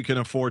don't think you can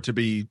afford to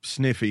be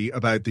sniffy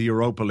about the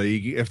Europa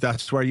League if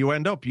that's where you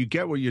end up. You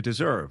get what you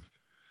deserve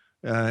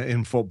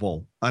in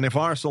football. And if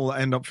Arsenal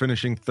end up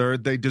finishing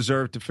 3rd, they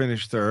deserve to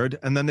finish 3rd.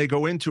 And then they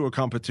go into a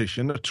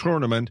competition, a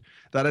tournament,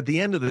 that at the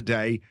end of the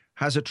day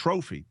has a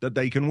trophy that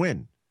they can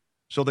win.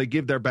 So they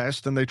give their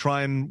best and they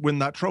try and win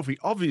that trophy.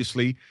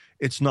 Obviously,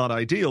 it's not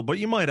ideal, but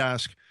you might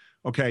ask,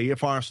 okay,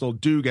 if Arsenal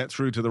do get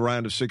through to the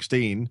round of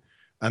 16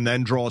 and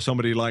then draw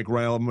somebody like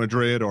Real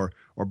Madrid or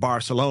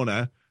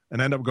Barcelona and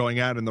end up going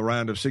out in the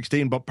round of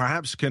 16, but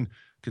perhaps can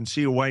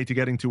see a way to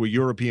getting to a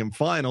European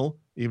final,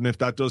 even if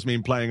that does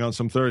mean playing on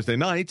some Thursday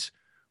nights,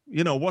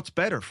 what's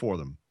better for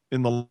them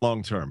in the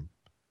long term?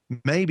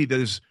 Maybe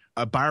there's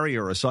a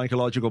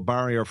psychological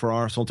barrier for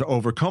Arsenal to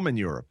overcome in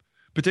Europe,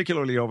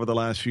 particularly over the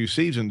last few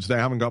seasons. They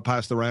haven't got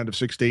past the round of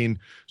 16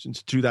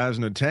 since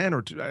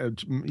 2010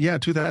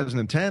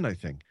 2010, I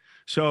think.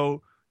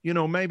 So,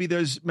 maybe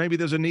there's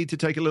a need to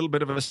take a little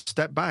bit of a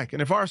step back.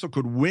 And if Arsenal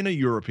could win a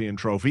European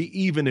trophy,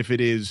 even if it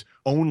is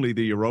only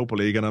the Europa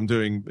League, and I'm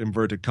doing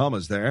inverted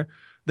commas there,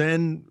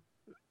 then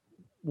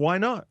why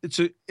not? It's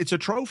a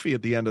trophy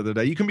at the end of the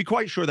day. You can be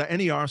quite sure that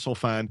any Arsenal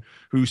fan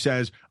who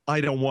says, I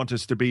don't want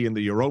us to be in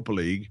the Europa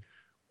League,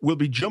 will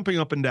be jumping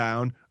up and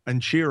down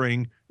and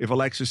cheering if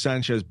Alexis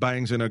Sanchez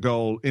bangs in a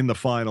goal in the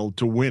final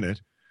to win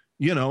it.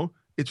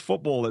 It's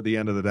football at the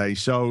end of the day.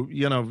 So,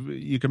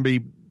 you can be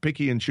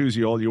picky and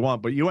choosy all you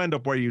want, but you end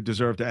up where you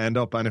deserve to end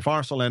up. And if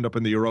Arsenal end up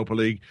in the Europa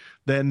League,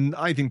 then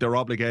I think they're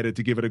obligated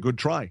to give it a good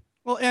try.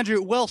 Well,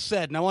 Andrew, well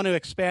said. And I want to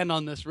expand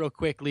on this real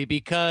quickly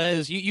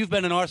because you've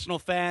been an Arsenal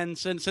fan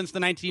since the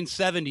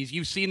 1970s.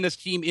 You've seen this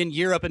team in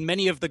Europe, and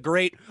many of the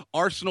great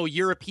Arsenal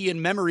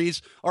European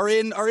memories are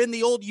in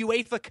the old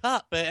UEFA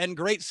Cup, and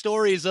great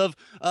stories of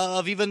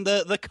even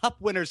the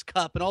Cup Winners'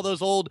 Cup and all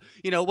those old,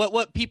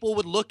 what people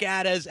would look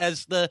at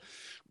as the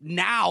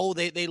now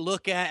they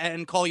look at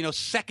and call,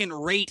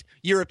 second-rate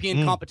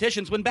European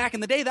competitions, when back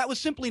in the day that was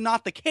simply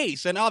not the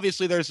case. And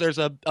obviously there's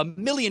a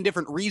million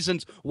different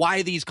reasons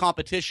why these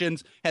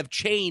competitions have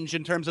changed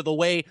in terms of the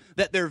way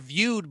that they're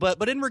viewed.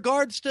 But in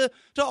regards to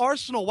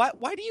Arsenal,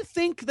 why do you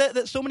think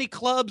that so many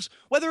clubs,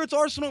 whether it's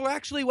Arsenal or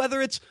actually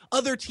whether it's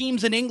other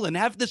teams in England,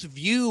 have this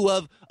view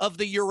of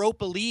the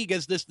Europa League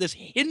as this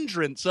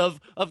hindrance of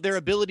their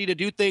ability to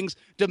do things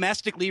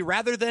domestically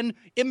rather than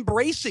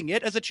embracing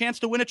it as a chance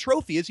to win a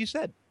trophy, as you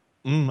said?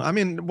 I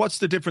mean, what's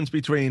the difference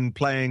between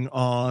playing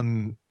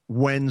on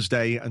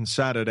Wednesday and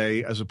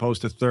Saturday as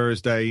opposed to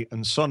Thursday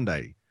and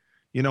Sunday.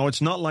 You know,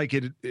 it's not like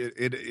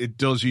it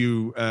does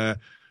you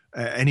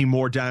any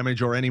more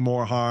damage or any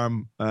more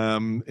harm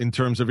in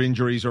terms of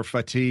injuries or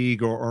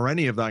fatigue or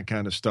any of that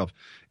kind of stuff.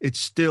 It's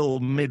still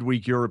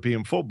midweek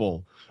European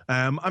football.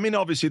 I mean,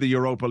 obviously the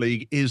Europa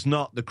League is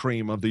not the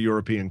cream of the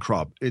European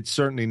crop. It's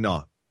certainly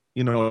not.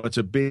 You know, it's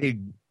a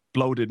big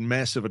bloated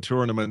mess of a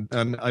tournament,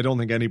 and I don't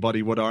think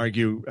anybody would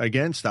argue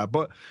against that.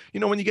 But, you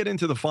know, when you get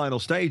into the final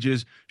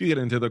stages, if you get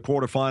into the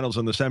quarterfinals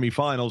and the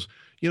semi-finals,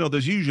 you know,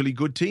 there's usually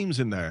good teams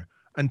in there.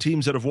 And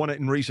teams that have won it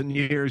in recent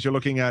years, you're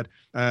looking at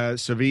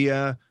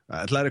Sevilla,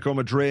 Atletico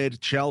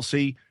Madrid,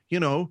 Chelsea.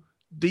 You know,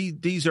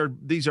 these are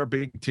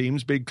big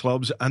teams, big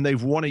clubs, and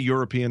they've won a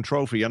European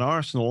trophy. And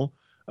Arsenal,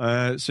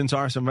 since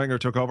Arsene Wenger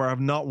took over, have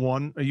not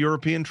won a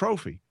European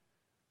trophy.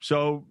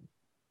 So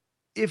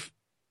if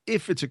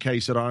it's a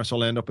case that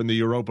Arsenal end up in the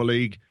Europa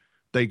League,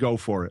 they go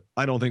for it.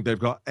 I don't think they've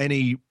got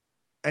any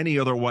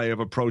other way of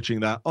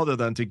approaching that other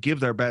than to give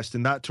their best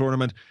in that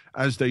tournament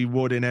as they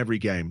would in every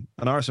game.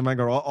 And Arsene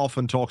Wenger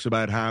often talks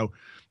about how,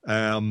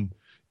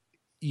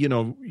 you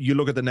know, you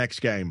look at the next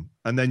game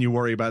and then you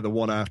worry about the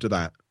one after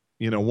that,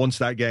 you know, once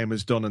that game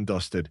is done and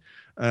dusted.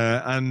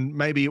 And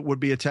maybe it would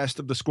be a test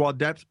of the squad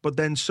depth, but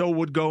then so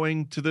would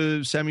going to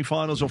the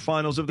semi-finals or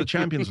finals of the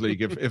Champions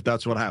League if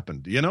that's what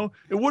happened. You know,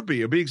 it'd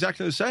be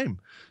exactly the same.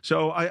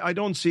 So I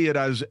don't see it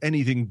as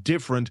anything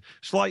different,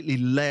 slightly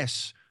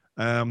less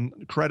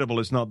credible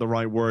is not the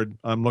right word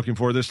I'm looking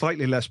for. There's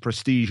slightly less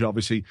prestige,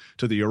 obviously,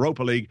 to the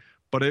Europa League.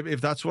 But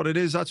if that's what it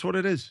is, that's what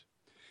it is.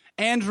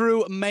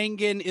 Andrew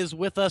Mangan is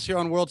with us here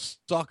on World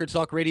Soccer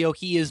Talk Radio.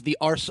 He is the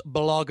Ars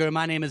blogger.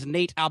 My name is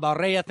Nate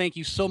Albarrea. Thank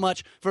you so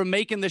much for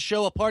making the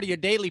show a part of your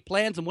daily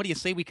plans. And what do you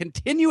say we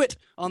continue it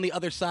on the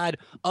other side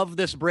of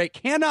this break?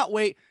 Cannot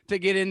wait to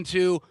get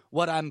into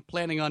what I'm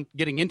planning on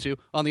getting into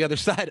on the other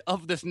side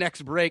of this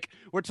next break.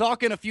 We're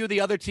talking a few of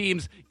the other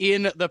teams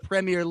in the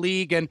Premier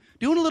League and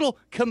doing a little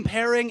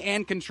comparing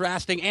and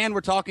contrasting. And we're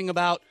talking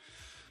about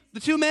the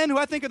two men who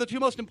I think are the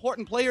two most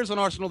important players on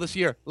Arsenal this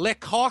year, Le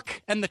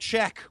Coq and the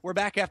Czech. We're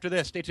back after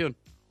this. Stay tuned.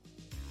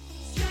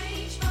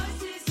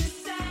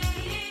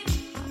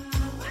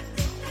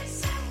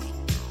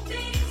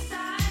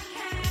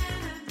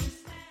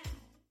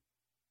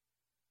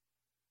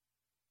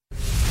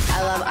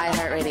 I love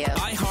iHeartRadio.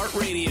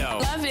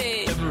 iHeartRadio. Love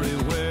it.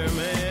 Everywhere,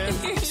 man.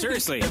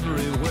 Seriously.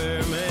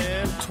 Everywhere,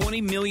 man.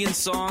 20 million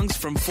songs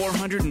from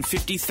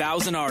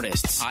 450,000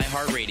 artists.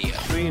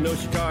 iHeartRadio. Reno,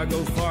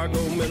 Chicago,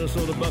 Fargo,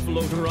 Minnesota,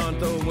 Buffalo,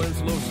 Toronto,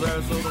 Winslow,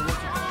 Sarasota.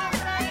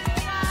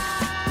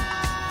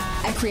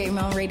 I create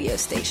my own radio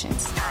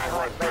stations.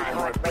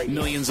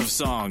 Millions of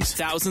songs,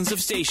 thousands of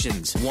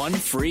stations, one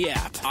free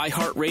app.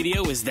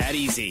 iHeartRadio is that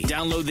easy.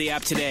 Download the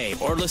app today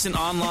or listen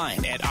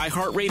online at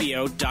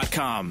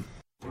iHeartRadio.com.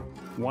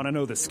 Want to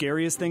know the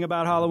scariest thing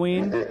about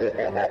Halloween?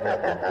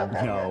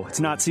 No,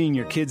 it's not seeing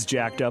your kids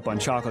jacked up on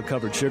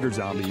chocolate-covered sugar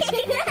zombies.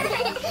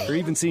 Or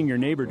even seeing your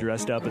neighbor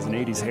dressed up as an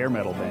 80s hair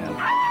metal band.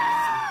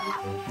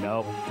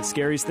 No, the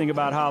scariest thing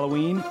about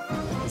Halloween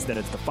is that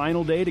it's the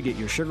final day to get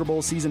your Sugar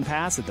Bowl season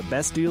pass at the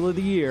best deal of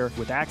the year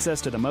with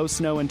access to the most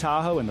snow in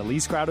Tahoe and the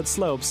least crowded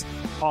slopes,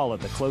 all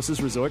at the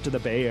closest resort to the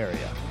Bay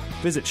Area.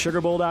 Visit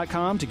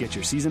sugarbowl.com to get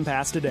your season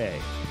pass today.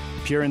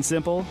 Pure and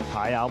simple,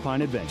 high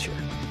alpine adventure.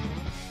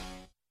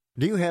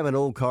 Do you have an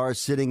old car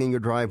sitting in your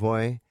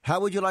driveway? How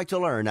would you like to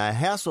learn a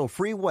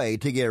hassle-free way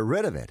to get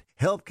rid of it,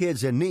 help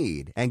kids in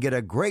need, and get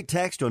a great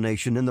tax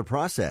donation in the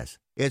process?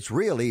 It's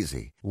real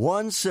easy.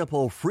 One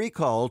simple free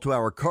call to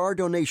our car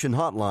donation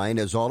hotline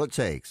is all it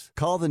takes.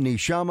 Call the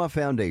Neshama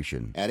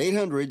Foundation at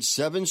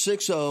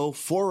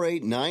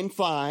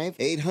 800-760-4895,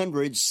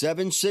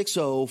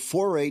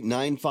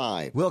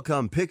 800-760-4895. We'll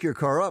come pick your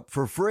car up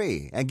for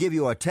free and give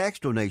you a tax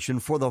donation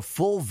for the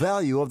full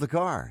value of the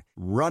car,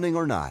 running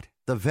or not.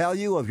 The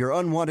value of your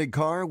unwanted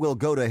car will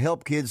go to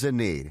help kids in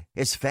need.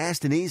 It's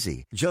fast and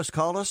easy. Just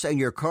call us and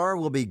your car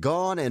will be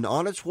gone and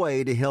on its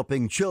way to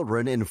helping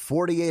children in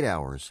 48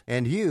 hours.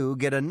 And you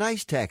get a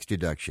nice tax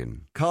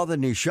deduction. Call the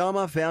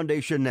Neshama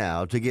Foundation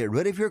now to get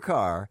rid of your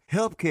car,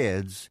 help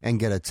kids, and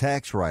get a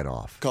tax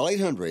write-off. Call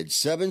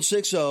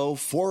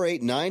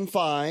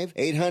 800-760-4895,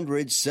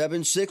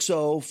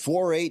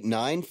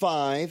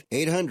 800-760-4895,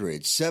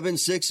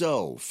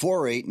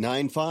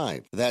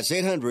 800-760-4895. That's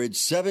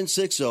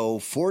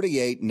 800-760-4895.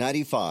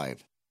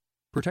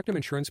 Protectum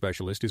Insurance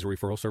Specialist is a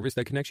referral service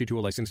that connects you to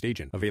a licensed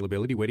agent.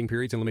 Availability, waiting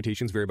periods, and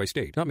limitations vary by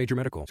state. Not major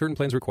medical. Certain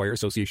plans require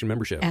association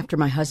membership. After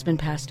my husband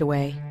passed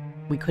away,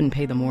 we couldn't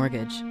pay the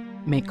mortgage,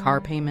 make car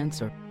payments,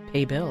 or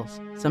pay bills.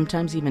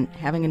 Sometimes even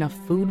having enough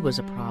food was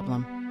a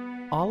problem.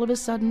 All of a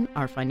sudden,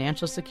 our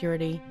financial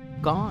security,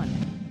 gone.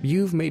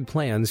 You've made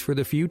plans for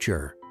the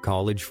future.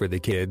 College for the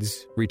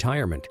kids,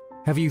 retirement.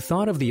 Have you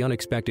thought of the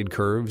unexpected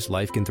curves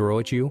life can throw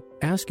at you?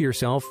 Ask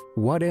yourself,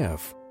 what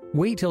if?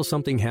 Wait till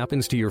something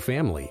happens to your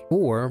family,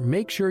 or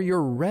make sure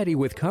you're ready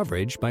with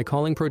coverage by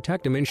calling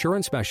Protectum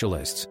Insurance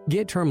Specialists.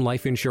 Get term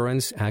life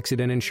insurance,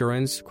 accident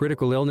insurance,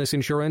 critical illness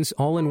insurance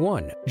all in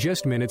one.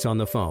 Just minutes on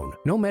the phone.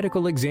 No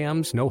medical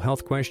exams, no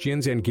health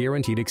questions, and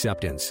guaranteed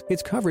acceptance.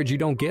 It's coverage you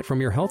don't get from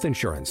your health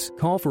insurance.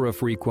 Call for a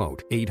free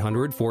quote.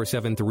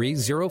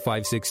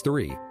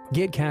 800-473-0563.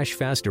 Get cash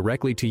fast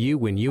directly to you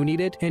when you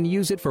need it and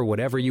use it for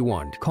whatever you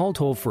want. Call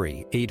toll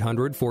free.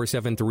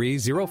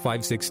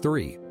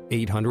 800-473-0563.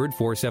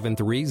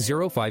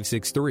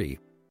 800-473-0563.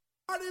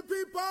 Party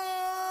people!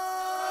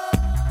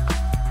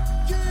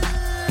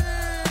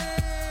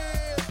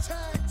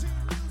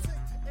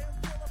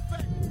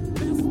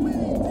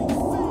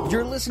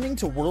 You're listening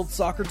to World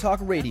Soccer Talk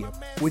Radio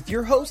with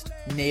your host,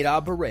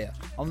 Neda Barea,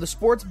 on the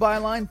Sports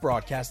Byline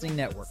Broadcasting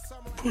Network.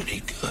 Pretty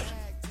good.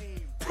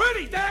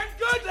 Pretty damn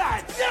good,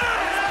 lads!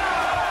 Yeah!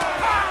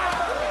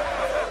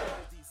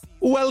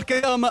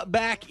 Welcome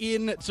back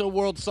into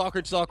World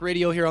Soccer Talk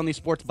Radio here on the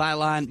Sports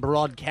Byline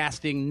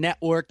Broadcasting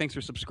Network. Thanks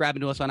for subscribing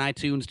to us on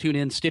iTunes,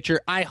 TuneIn, Stitcher,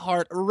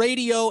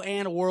 iHeartRadio,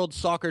 and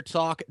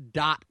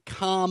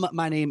WorldSoccerTalk.com.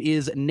 My name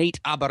is Nate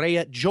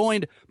Abarea,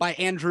 joined by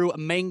Andrew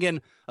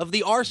Mangan of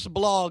the Arse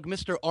blog,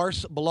 Mr.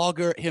 Arse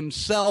Blogger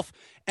himself.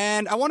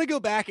 And I want to go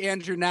back,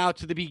 Andrew, now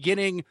to the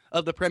beginning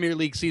of the Premier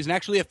League season,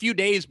 actually a few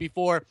days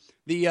before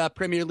the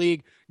Premier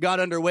League got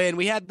underway. And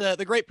we had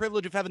the great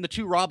privilege of having the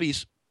two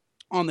Robbies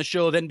on the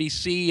show of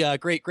NBC,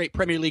 great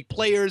Premier League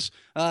players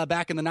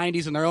back in the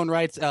 90s in their own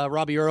rights,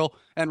 Robbie Earle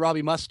and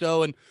Robbie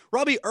Mustoe. And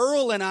Robbie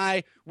Earle and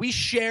I, we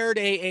shared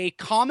a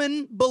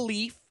common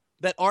belief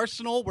that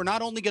Arsenal were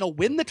not only going to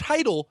win the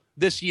title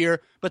this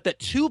year, but that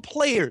two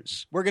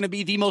players were going to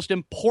be the most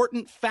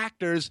important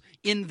factors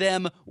in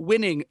them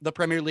winning the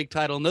Premier League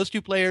title. And those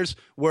two players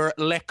were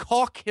Le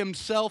Coq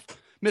himself,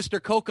 Mr.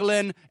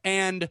 Coquelin,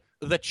 and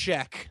the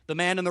Czech, the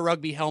man in the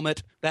rugby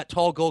helmet, that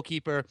tall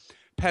goalkeeper,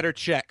 Petr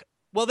Cech.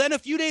 Well, then a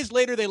few days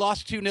later, they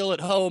lost 2-0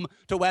 at home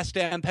to West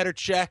Ham. Petr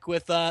Cech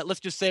with, let's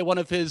just say, one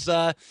of his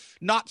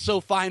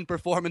not-so-fine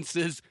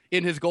performances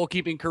in his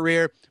goalkeeping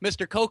career.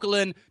 Mr.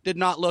 Coquelin did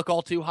not look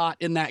all too hot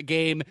in that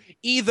game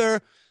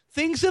either.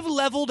 Things have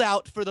leveled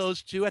out for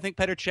those two. I think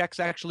Petr Cech's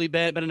actually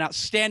been an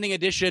outstanding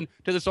addition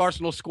to this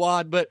Arsenal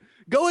squad. But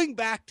going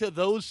back to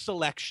those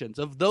selections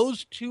of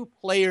those two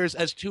players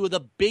as two of the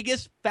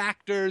biggest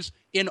factors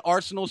in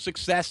Arsenal's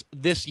success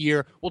this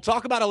year, we'll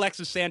talk about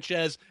Alexis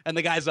Sanchez and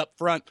the guys up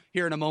front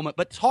here in a moment.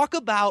 But talk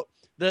about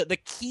the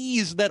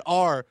keys that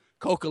are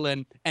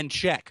Coquelin and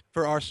Cech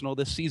for Arsenal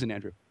this season,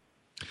 Andrew.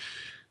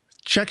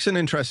 Czech's an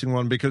interesting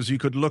one because you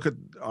could look at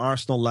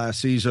Arsenal last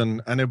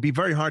season and it'd be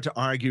very hard to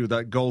argue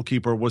that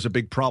goalkeeper was a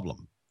big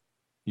problem.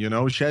 You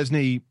know,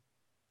 Szczesny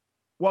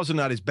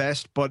wasn't at his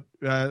best, but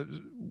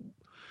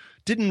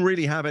didn't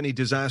really have any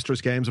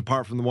disastrous games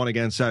apart from the one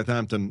against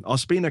Southampton.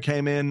 Ospina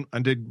came in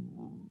and did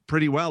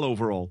pretty well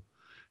overall.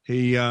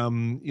 He,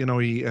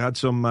 he had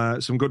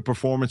some good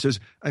performances,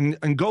 and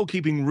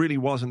goalkeeping really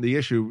wasn't the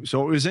issue.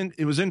 So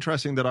it was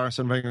interesting that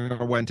Arsene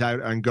Wenger went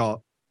out and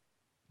got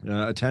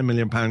a £10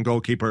 million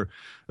goalkeeper,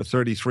 a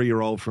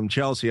 33-year-old from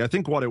Chelsea. I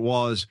think what it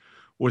was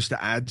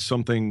to add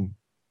something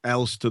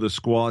else to the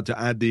squad, to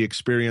add the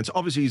experience.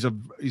 Obviously, he's a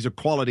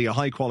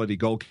high-quality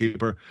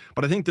goalkeeper,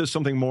 but I think there's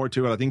something more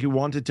to it. I think he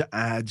wanted to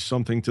add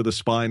something to the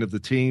spine of the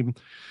team,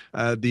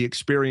 the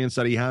experience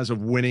that he has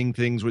of winning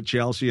things with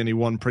Chelsea, and he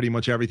won pretty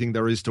much everything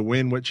there is to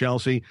win with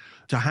Chelsea.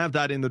 To have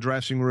that in the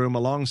dressing room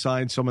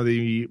alongside some of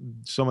the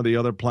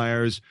other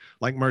players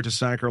like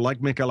Mertesacker,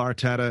 like Mikel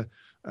Arteta,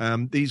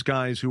 these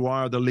guys who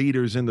are the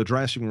leaders in the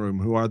dressing room,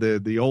 who are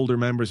the older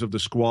members of the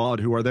squad,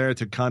 who are there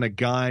to kind of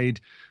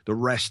guide the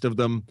rest of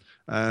them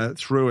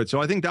through it.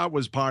 So I think that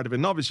was part of it.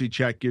 And obviously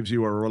Cech gives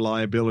you a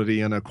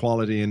reliability and a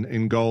quality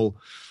in goal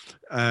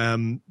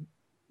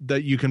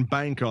that you can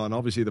bank on.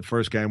 Obviously the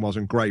first game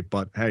wasn't great,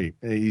 but hey,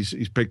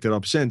 he's picked it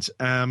up since.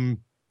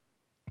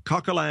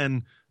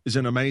 Coquelin is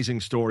an amazing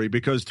story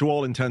because to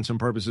all intents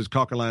and purposes,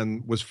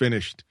 Coquelin was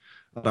finished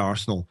at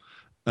Arsenal.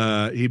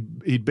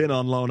 He'd been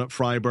on loan at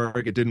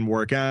Freiburg. It didn't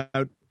work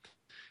out.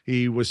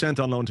 He was sent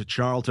on loan to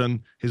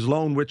Charlton. His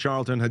loan with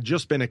Charlton had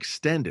just been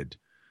extended.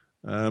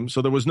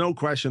 So there was no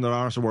question that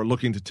Arsenal were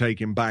looking to take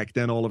him back.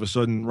 Then all of a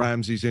sudden,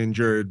 Ramsey's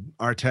injured.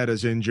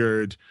 Arteta's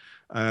injured.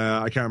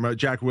 I can't remember.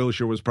 Jack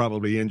Wilshere was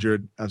probably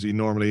injured, as he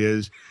normally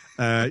is.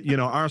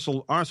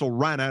 Arsenal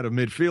ran out of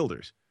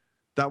midfielders.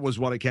 That was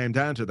what it came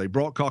down to. They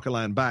brought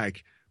Coquelin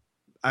back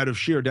out of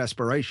sheer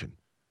desperation.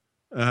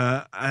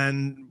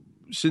 And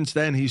since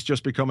then, he's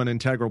just become an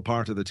integral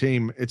part of the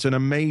team. It's an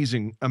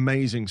amazing,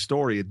 amazing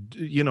story.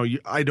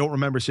 I don't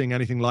remember seeing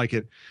anything like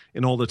it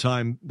in all the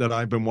time that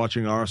I've been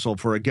watching Arsenal,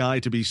 for a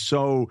guy to be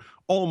so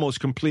almost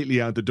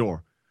completely out the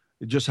door.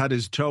 He just had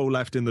his toe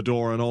left in the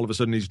door and all of a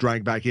sudden he's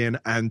dragged back in,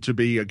 and to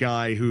be a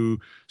guy who,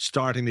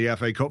 starting the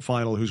FA Cup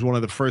final, who's one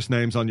of the first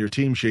names on your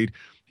team sheet,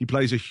 he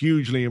plays a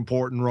hugely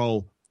important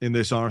role in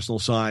this Arsenal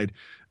side.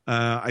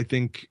 I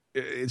think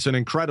it's an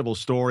incredible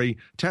story,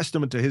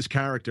 testament to his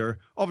character,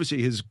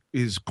 obviously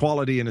his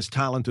quality and his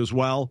talent as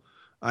well.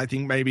 I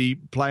think maybe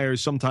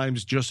players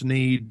sometimes just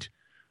need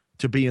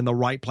to be in the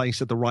right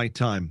place at the right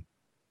time.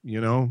 You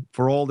know,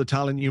 for all the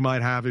talent you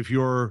might have, if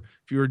you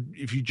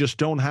just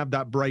don't have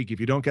that break, if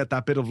you don't get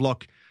that bit of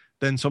luck,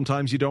 then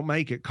sometimes you don't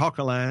make it.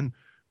 Coquelin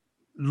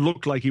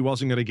looked like he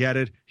wasn't going to get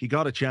it. He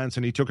got a chance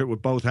and he took it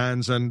with both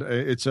hands, and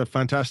it's a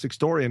fantastic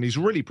story. And he's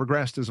really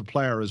progressed as a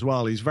player as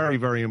well. He's very,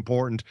 very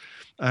important,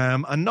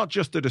 and not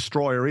just a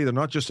destroyer either,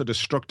 not just a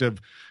destructive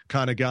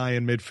kind of guy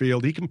in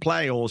midfield. He can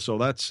play also.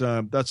 That's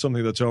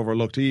something that's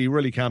overlooked. He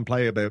really can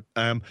play a bit.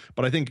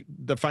 But I think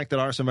the fact that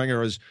Arsene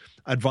Wenger has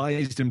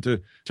advised him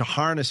to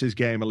harness his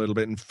game a little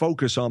bit and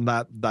focus on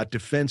that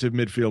defensive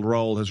midfield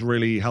role has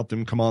really helped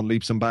him come on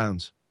leaps and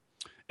bounds.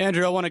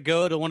 Andrew, I want to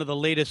go to one of the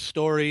latest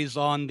stories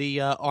on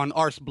the on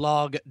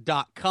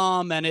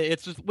arsblog.com, and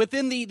it's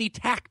within the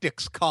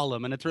tactics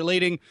column, and it's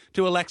relating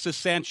to Alexis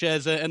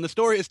Sanchez, and the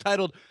story is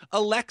titled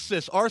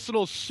 "Alexis,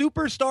 Arsenal's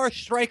superstar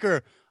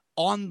striker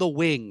on the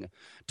wing."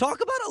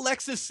 Talk about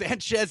Alexis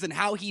Sanchez and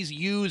how he's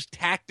used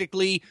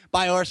tactically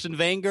by Arsene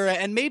Wenger,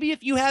 and maybe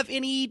if you have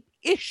any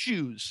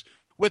issues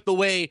with the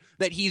way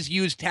that he's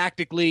used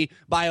tactically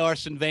by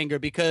Arsene Wenger,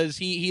 because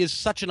he is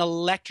such an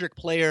electric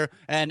player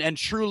and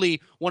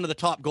truly one of the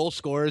top goal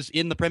scorers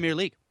in the Premier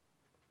League.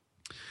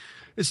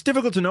 It's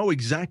difficult to know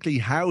exactly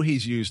how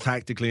he's used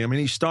tactically. I mean,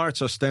 he starts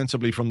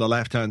ostensibly from the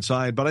left-hand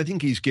side, but I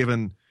think he's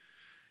given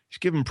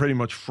pretty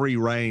much free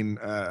rein,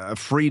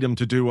 freedom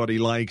to do what he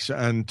likes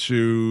and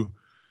to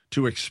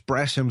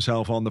express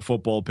himself on the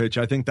football pitch.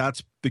 I think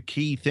that's the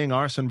key thing.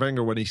 Arsene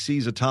Wenger, when he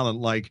sees a talent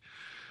like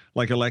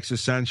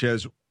Alexis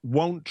Sanchez,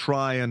 won't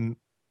try and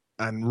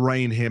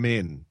rein him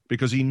in,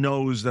 because he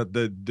knows that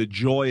the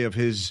joy of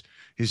his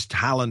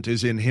talent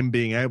is in him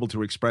being able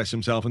to express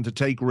himself and to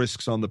take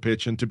risks on the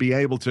pitch and to be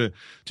able to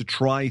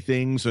try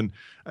things and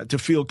to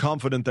feel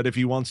confident that if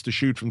he wants to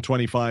shoot from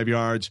 25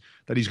 yards,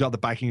 that he's got the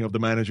backing of the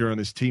manager and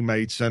his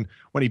teammates. And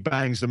when he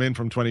bangs them in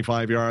from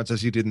 25 yards,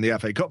 as he did in the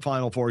FA Cup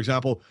final, for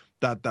example,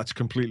 that's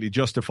completely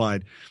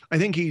justified. I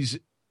think he's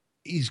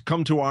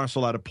come to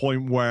Arsenal at a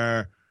point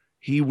where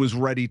he was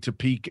ready to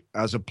peak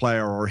as a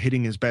player or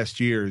hitting his best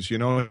years. You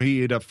know, he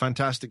had a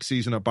fantastic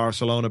season at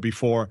Barcelona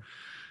before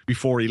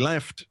he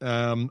left.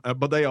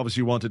 But they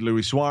obviously wanted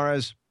Luis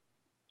Suarez.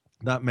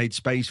 That made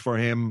space for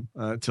him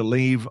to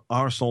leave.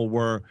 Arsenal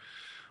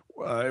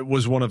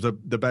was one of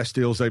the best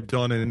deals they've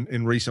done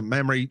in recent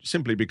memory,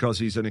 simply because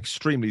he's an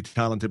extremely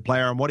talented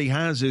player. And what he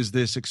has is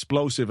this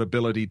explosive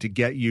ability to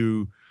get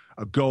you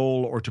a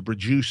goal or to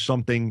produce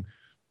something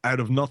out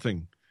of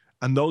nothing.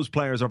 And those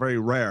players are very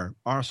rare.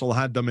 Arsenal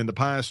had them in the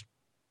past.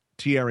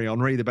 Thierry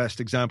Henry, the best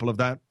example of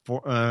that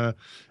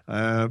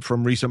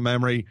from recent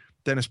memory.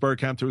 Dennis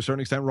Bergkamp to a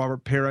certain extent.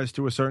 Robert Pires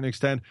to a certain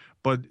extent.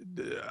 But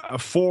a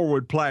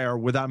forward player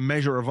with that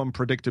measure of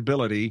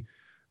unpredictability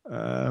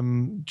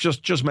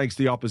just makes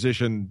the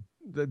opposition,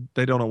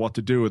 they don't know what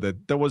to do with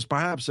it. There was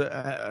perhaps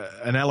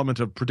an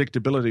element of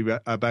predictability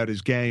about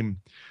his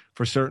game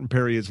for certain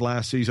periods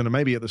last season and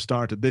maybe at the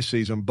start of this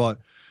season, but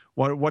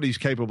what he's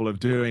capable of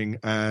doing,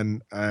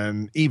 and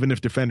even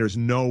if defenders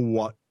know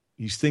what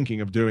he's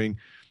thinking of doing,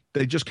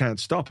 they just can't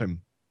stop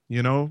him.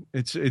 You know,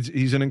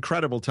 he's an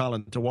incredible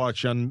talent to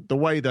watch, and the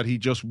way that he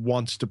just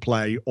wants to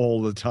play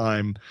all the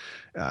time,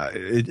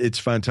 it's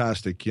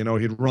fantastic. You know,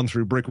 he'd run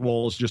through brick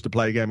walls just to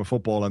play a game of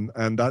football,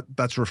 and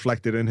that's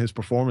reflected in his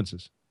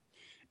performances.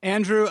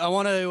 Andrew, I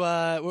want to.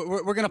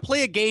 We're going to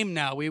play a game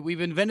now.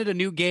 We've invented a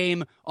new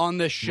game on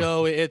this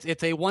show.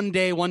 It's a one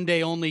day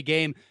only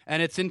game,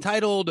 and it's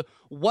entitled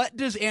 "What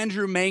Does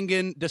Andrew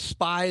Mangan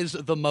Despise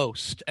the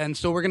Most?" And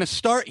so we're going to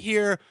start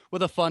here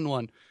with a fun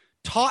one: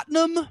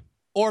 Tottenham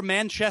or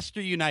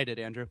Manchester United,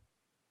 Andrew?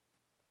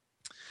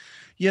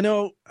 You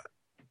know,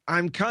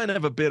 I'm kind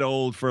of a bit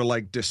old for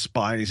like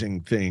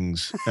despising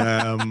things.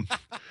 I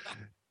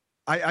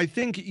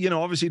think, you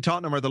know, obviously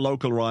Tottenham are the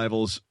local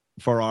rivals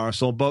for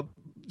Arsenal, but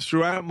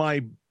throughout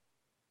my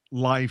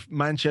life,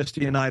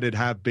 Manchester United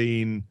have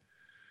been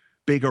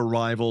bigger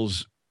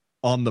rivals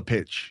on the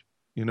pitch.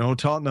 You know,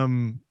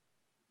 Tottenham,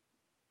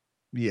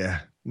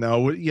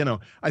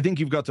 I think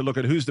you've got to look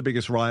at who's the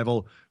biggest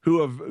rival,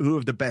 who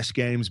have the best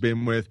games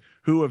been with,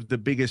 who have the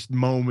biggest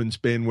moments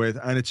been with,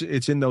 and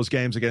it's in those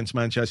games against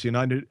Manchester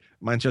United,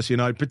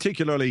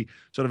 particularly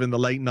sort of in the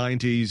late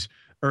 90s,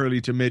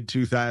 early to mid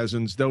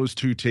 2000s, those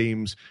two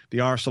teams, the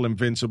Arsenal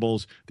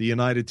Invincibles, the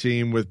United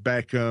team with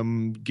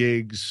Beckham,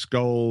 Giggs,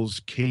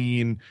 Scholes,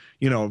 Keane,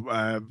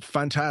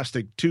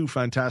 two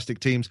fantastic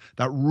teams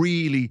that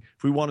really,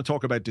 if we want to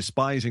talk about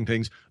despising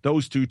things,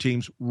 those two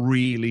teams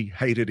really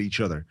hated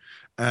each other.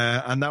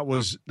 And that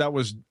was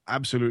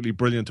absolutely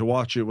brilliant to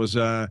watch. It was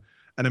an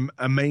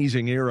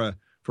amazing era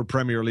for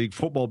Premier League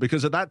football,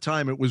 because at that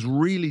time it was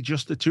really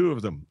just the two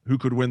of them who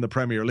could win the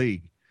Premier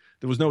League.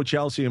 There was no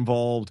Chelsea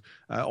involved,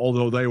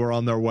 although they were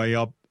on their way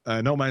up.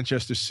 No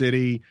Manchester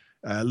City,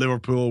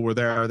 Liverpool were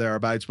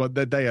thereabouts, but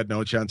they had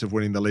no chance of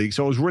winning the league.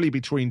 So it was really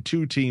between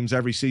two teams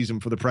every season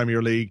for the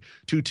Premier League,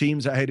 two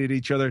teams that hated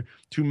each other,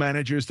 two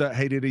managers that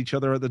hated each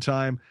other at the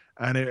time,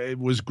 and it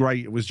was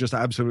great. It was just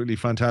absolutely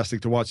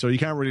fantastic to watch. So you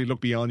can't really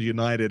look beyond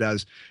United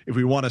as, if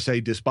we want to say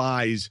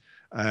despise,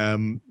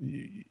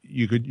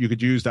 You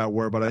could use that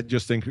word, but I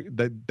just think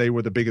that they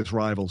were the biggest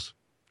rivals.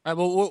 All right,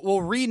 well,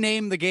 we'll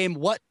rename the game.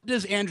 What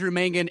does Andrew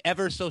Mangan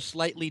ever so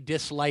slightly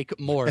dislike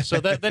more? So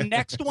the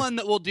next one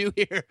that we'll do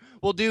here,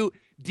 we'll do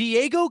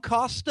Diego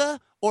Costa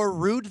or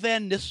Ruud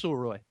van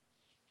Nistelrooy.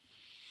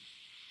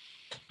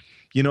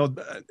 You know,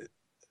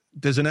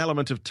 there's an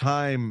element of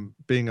time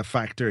being a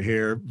factor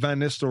here. Van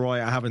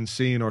Nistelrooy I haven't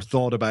seen or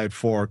thought about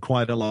for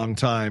quite a long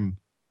time.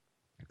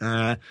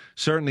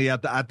 Certainly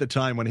at the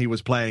time when he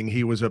was playing,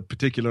 he was a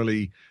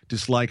particularly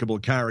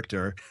dislikable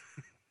character.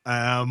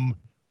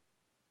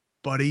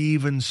 But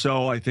even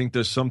so, I think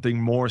there's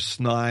something more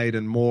snide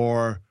and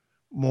more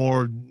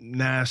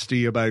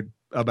nasty about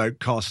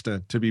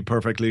Costa, to be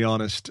perfectly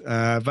honest.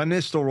 Van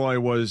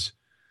Nistelrooy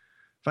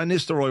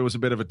was a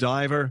bit of a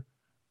diver,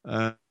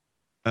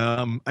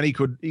 and he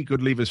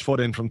could leave his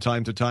foot in from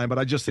time to time. But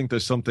I just think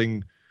there's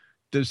something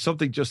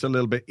just a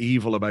little bit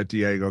evil about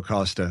Diego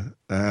Costa.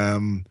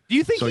 Do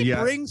you think he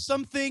brings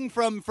something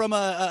from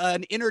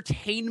an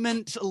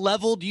entertainment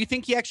level? Do you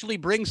think he actually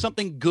brings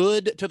something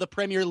good to the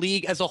Premier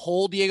League as a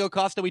whole, Diego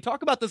Costa? We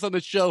talk about this on the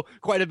show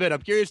quite a bit.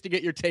 I'm curious to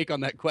get your take on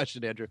that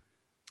question, Andrew.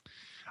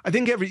 I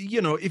think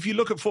if you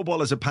look at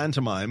football as a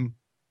pantomime,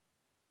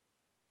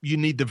 you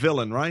need the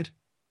villain, right?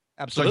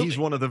 Absolutely. So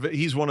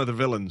he's one of the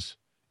villains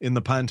in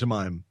the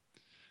pantomime.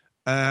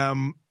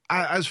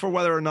 As for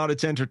whether or not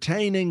it's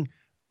entertaining,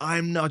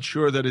 I'm not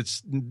sure that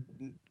it's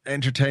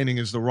entertaining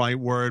is the right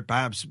word,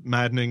 perhaps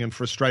maddening and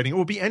frustrating. It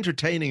would be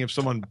entertaining if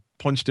someone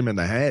punched him in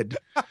the head,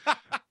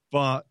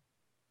 but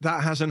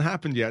that hasn't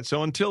happened yet.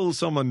 So until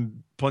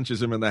someone punches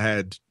him in the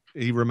head,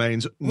 he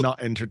remains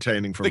not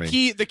entertaining for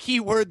me. The key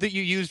word that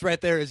you used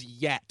right there is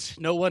yet.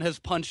 No one has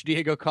punched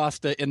Diego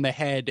Costa in the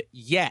head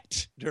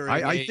yet.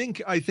 I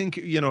think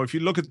if you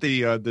look at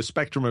the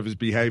spectrum of his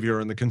behavior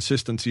and the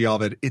consistency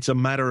of it, it's a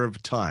matter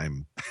of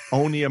time,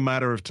 only a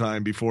matter of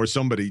time before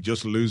somebody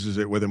just loses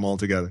it with him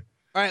altogether.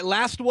 All right,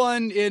 last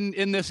one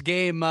in this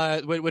game,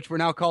 which we're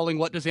now calling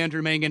 "What Does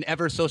Andrew Mangan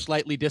Ever So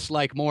Slightly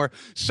Dislike More?"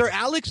 Sir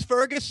Alex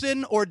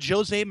Ferguson or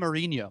Jose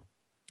Mourinho?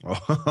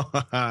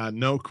 Oh,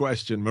 no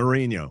question.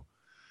 Mourinho.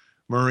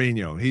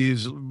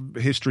 He's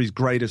history's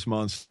greatest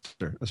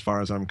monster, as far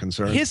as I'm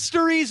concerned.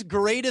 History's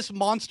greatest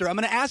monster. I'm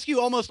going to ask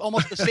you almost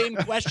the same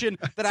question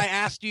that I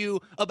asked you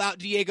about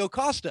Diego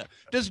Costa.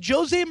 Does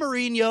Jose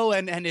Mourinho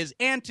and his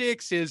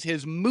antics,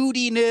 his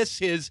moodiness,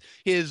 his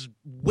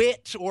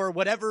wit, or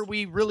whatever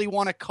we really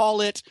want to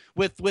call it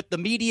with the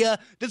media,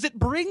 does it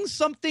bring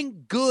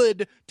something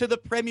good to the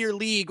Premier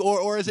League,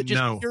 or is it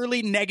just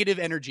purely negative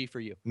energy for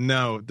you?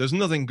 No, there's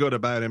nothing good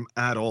about him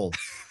at all.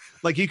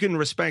 Like, you can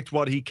respect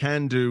what he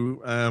can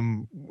do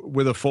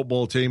with a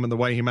football team and the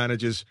way he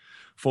manages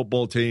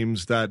football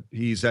teams that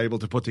he's able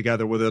to put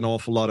together with an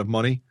awful lot of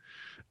money.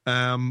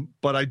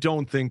 But I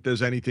don't think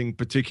there's anything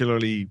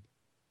particularly...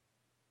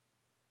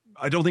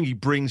 I don't think he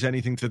brings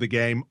anything to the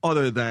game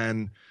other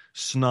than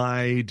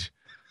snide,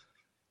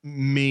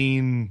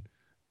 mean,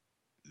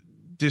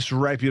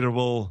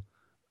 disreputable,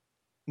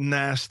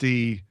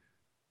 nasty,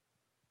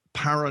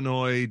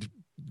 paranoid,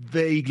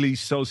 vaguely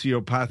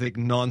sociopathic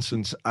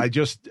nonsense. I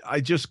just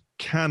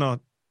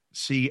cannot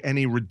see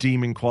any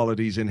redeeming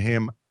qualities in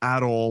him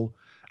at all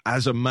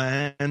as a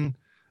man.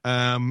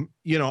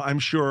 I'm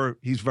sure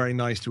he's very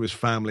nice to his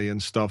family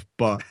and stuff,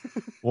 but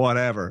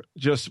whatever.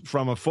 Just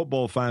from a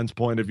football fan's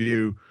point of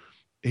view,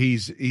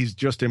 he's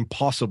just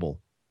impossible.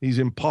 He's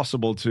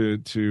impossible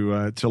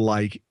to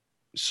like.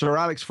 Sir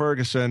Alex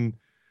Ferguson,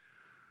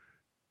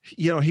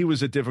 he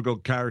was a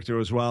difficult character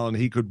as well, and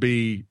he could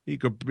be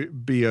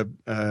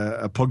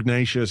a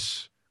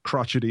pugnacious,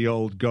 crotchety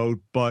old goat.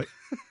 But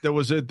there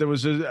was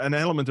an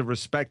element of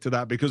respect to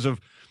that because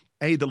of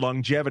the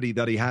longevity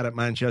that he had at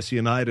Manchester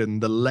United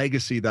and the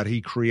legacy that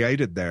he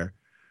created there.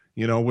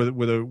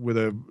 With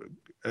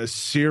a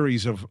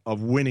series of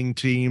winning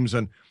teams,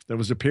 and there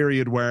was a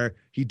period where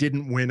he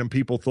didn't win and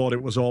people thought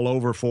it was all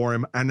over for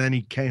him, and then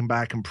he came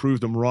back and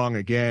proved them wrong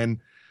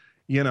again.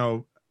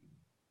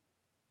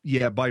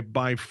 Yeah,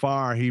 by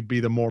far, he'd be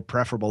the more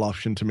preferable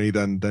option to me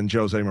than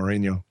Jose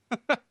Mourinho.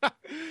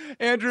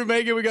 Andrew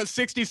Mangan, we got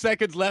 60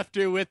 seconds left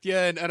here with you,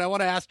 and I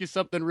want to ask you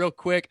something real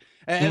quick.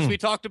 As we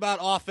talked about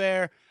off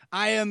air,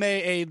 I am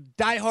a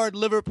diehard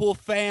Liverpool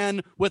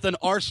fan with an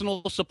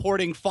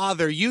Arsenal-supporting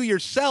father. You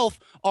yourself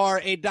are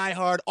a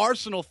diehard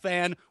Arsenal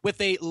fan with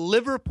a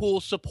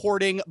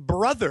Liverpool-supporting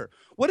brother.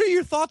 What are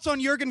your thoughts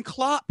on Jurgen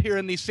Klopp here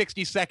in these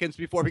 60 seconds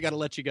before we got to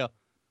let you go?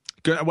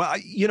 Well,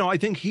 I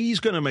think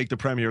he's going to make the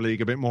Premier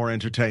League a bit more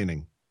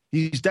entertaining.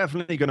 He's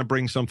definitely going to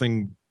bring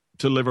something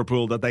to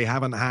Liverpool that they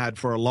haven't had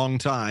for a long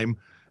time,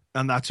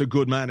 and that's a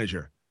good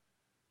manager.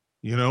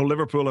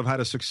 Liverpool have had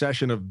a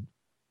succession of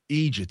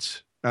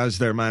Egypts as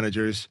their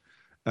managers,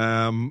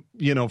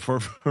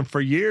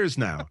 for years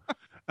now.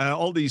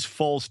 All these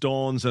false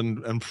dawns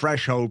and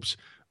fresh hopes,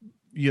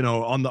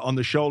 on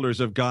the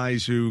shoulders of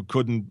guys who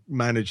couldn't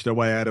manage their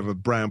way out of a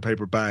brown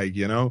paper bag,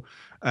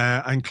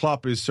 and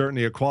Klopp is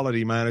certainly a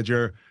quality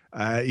manager.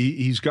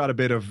 He's got a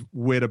bit of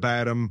wit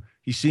about him.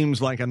 He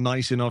seems like a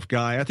nice enough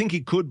guy. I think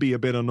he could be a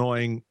bit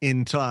annoying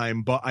in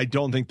time, but I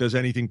don't think there's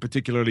anything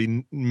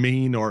particularly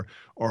mean or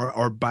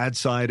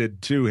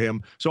bad-sided to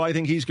him. So I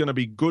think he's going to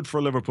be good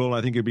for Liverpool.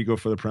 I think he'll be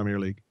good for the Premier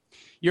League.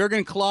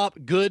 Jurgen Klopp,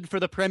 good for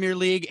the Premier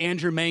League.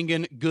 Andrew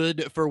Mangan,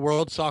 good for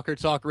World Soccer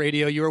Talk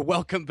Radio. You are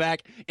welcome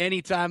back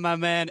anytime, my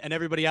man. And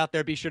everybody out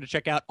there, be sure to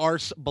check out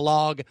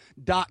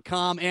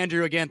arsblog.com.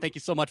 Andrew, again, thank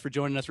you so much for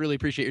joining us. Really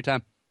appreciate your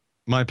time.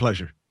 My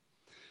pleasure.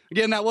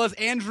 Again, that was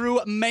Andrew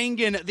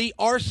Mangan, the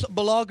Ars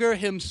blogger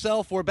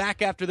himself. We're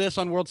back after this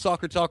on World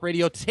Soccer Talk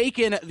Radio,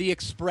 taking the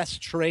express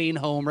train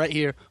home right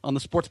here on the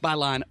Sports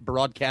Byline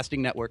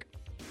Broadcasting Network.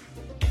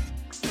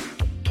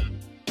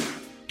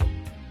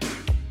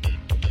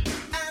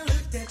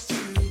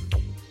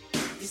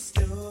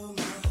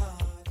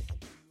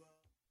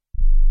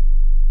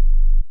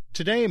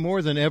 Today,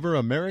 more than ever,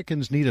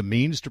 Americans need a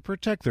means to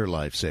protect their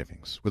life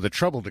savings. With a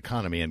troubled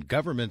economy and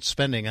government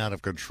spending out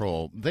of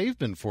control, they've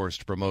been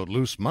forced to promote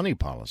loose money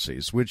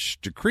policies,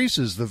 which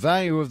decreases the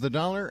value of the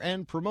dollar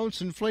and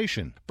promotes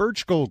inflation.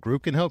 Birch Gold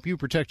Group can help you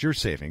protect your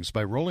savings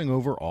by rolling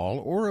over all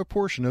or a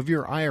portion of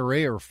your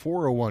IRA or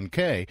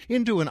 401k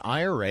into an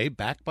IRA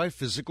backed by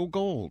physical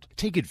gold.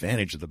 Take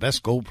advantage of the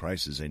best gold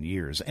prices in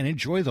years and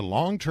enjoy the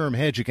long-term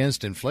hedge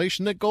against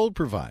inflation that gold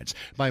provides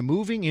by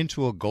moving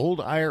into a gold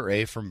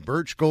IRA from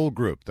Birch Gold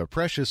Group, the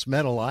precious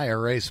metal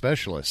IRA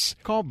specialists.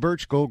 Call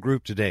Birch Gold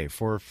Group today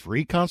for a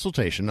free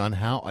consultation on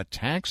how a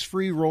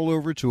tax-free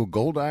rollover to a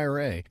gold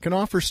IRA can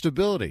offer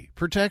stability,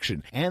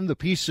 protection, and the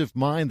peace of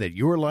mind that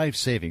your life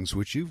savings,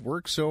 which you've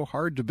worked so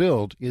hard to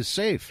build, is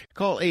safe.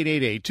 Call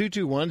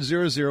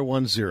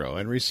 888-221-0010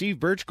 and receive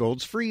Birch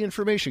Gold's free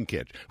information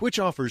kit, which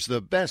offers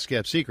the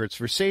best-kept secrets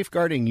for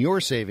safeguarding your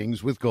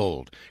savings with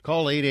gold.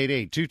 Call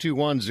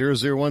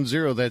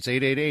 888-221-0010. That's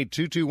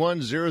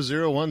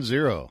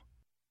 888-221-0010.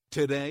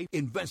 Today,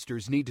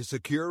 investors need to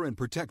secure and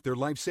protect their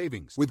life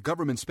savings. With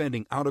government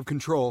spending out of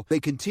control,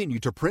 they continue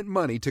to print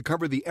money to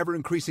cover the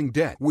ever-increasing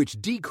debt,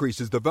 which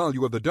decreases the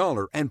value of the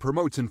dollar and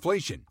promotes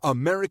inflation.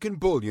 American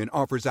Bullion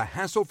offers a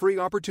hassle-free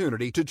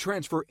opportunity to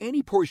transfer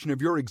any portion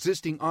of your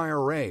existing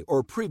IRA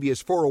or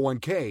previous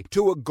 401k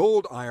to a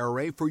gold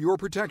IRA for your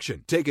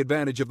protection. Take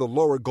advantage of the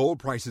lower gold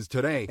prices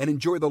today and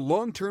enjoy the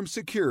long-term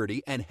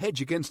security and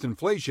hedge against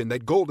inflation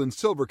that gold and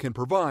silver can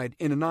provide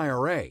in an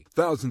IRA.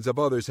 Thousands of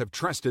others have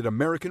trusted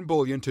American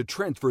Bullion to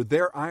transfer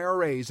their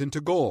IRAs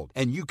into gold,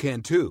 and you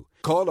can too.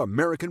 Call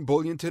American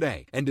Bullion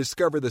today and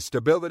discover the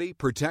stability,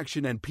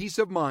 protection, and peace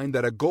of mind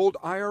that a gold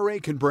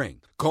IRA can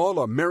bring. Call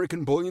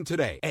American Bullion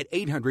today at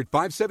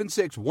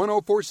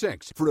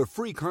 800-576-1046 for a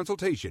free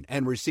consultation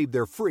and receive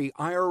their free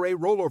IRA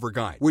rollover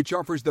guide, which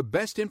offers the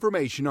best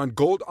information on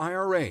gold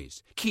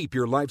IRAs. Keep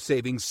your life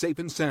savings safe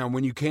and sound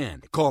when you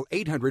can. Call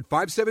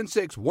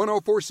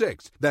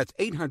 800-576-1046. That's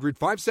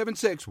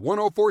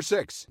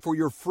 800-576-1046 for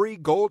your free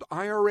gold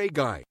IRA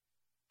guide.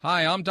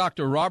 Hi, I'm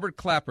Dr. Robert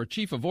Clapper,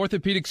 Chief of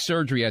Orthopedic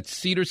Surgery at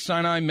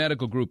Cedars-Sinai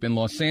Medical Group in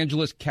Los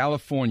Angeles,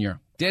 California.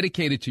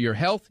 Dedicated to your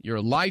health, your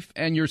life,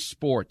 and your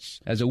sports.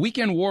 As a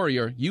weekend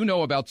warrior, you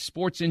know about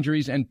sports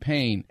injuries and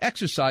pain.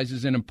 Exercise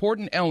is an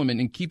important element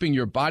in keeping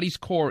your body's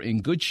core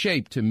in good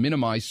shape to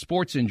minimize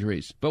sports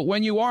injuries. But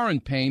when you are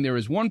in pain, there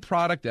is one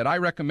product that I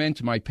recommend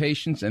to my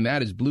patients, and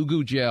that is Blue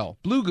Goo Gel.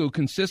 Blue Goo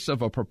consists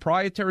of a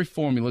proprietary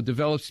formula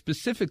developed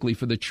specifically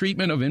for the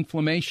treatment of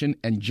inflammation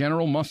and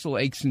general muscle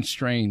aches and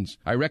strains.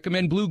 I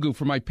recommend Blue Goo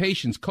for my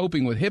patients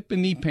coping with hip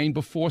and knee pain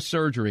before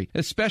surgery,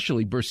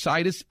 especially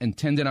bursitis and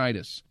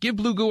tendinitis. Give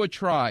Blue Goo a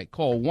try.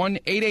 Call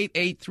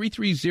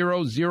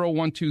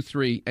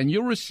 1-888-330-0123 and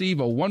you'll receive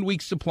a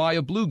 1-week supply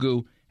of Blue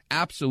Goo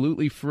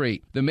absolutely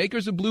free. The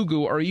makers of Blue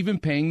Goo are even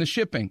paying the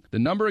shipping. The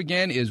number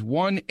again is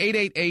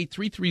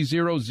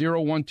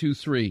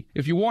 1-888-330-0123.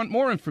 If you want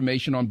more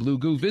information on Blue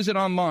Goo, visit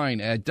online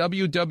at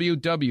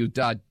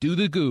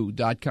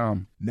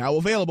www.dothegoo.com. Now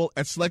available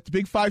at select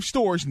Big 5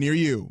 stores near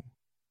you.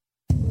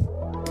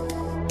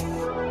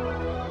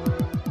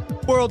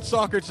 World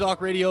Soccer Talk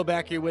Radio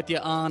back here with you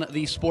on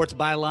the Sports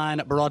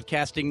Byline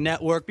Broadcasting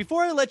Network.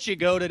 Before I let you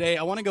go today,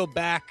 I want to go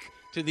back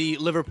to the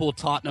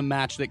Liverpool-Tottenham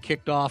match that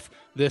kicked off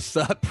this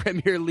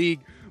Premier League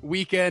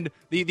weekend.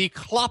 The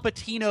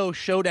Kloppatino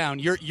showdown,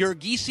 your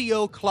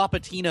Gisio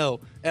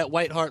Kloppatino at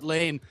White Hart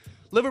Lane.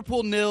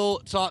 Liverpool 0,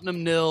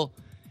 Tottenham 0.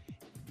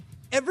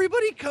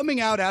 Everybody coming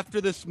out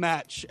after this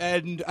match,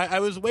 and I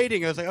was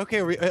waiting. I was like,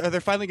 okay, are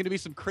there finally going to be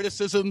some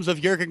criticisms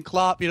of Jurgen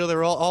Klopp? You know, there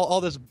were all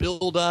this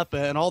build-up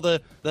and all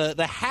the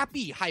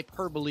happy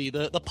hyperbole,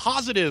 the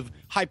positive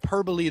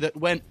hyperbole that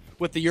went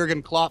with the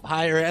Jurgen Klopp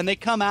hire. And they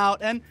come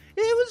out, and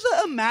it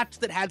was a match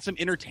that had some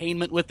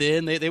entertainment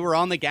within. They were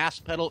on the gas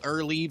pedal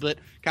early, but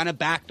kind of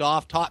backed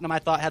off. Tottenham, I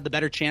thought, had the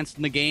better chance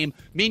in the game.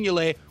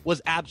 Mignolet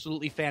was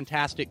absolutely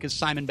fantastic because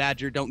Simon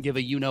Badger don't give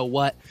a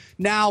you-know-what.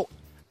 Now,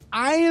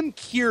 I am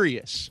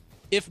curious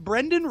if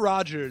Brendan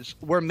Rodgers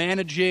were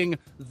managing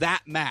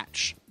that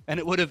match and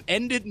it would have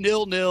ended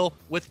 0-0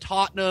 with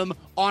Tottenham,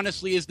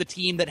 honestly, as the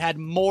team that had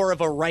more of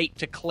a right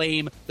to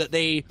claim that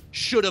they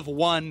should have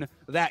won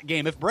that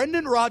game. If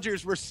Brendan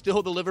Rodgers were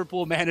still the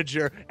Liverpool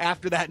manager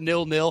after that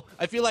 0-0,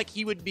 I feel like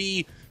he would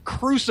be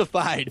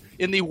crucified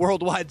in the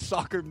worldwide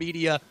soccer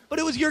media. But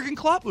it was Jurgen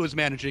Klopp who was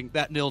managing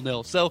that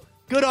 0-0. So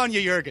good on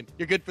you, Jurgen.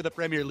 You're good for the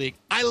Premier League.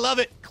 I love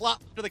it.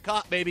 Klopp to the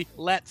cop, baby.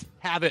 Let's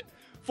have it.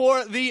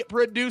 For the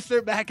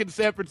producer back in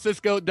San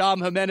Francisco,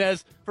 Dom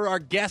Jimenez. For our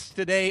guest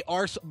today,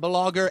 arse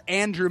blogger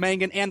Andrew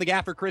Mangan, and the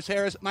gaffer Chris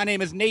Harris. My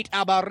name is Nate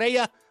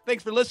Albarrea.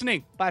 Thanks for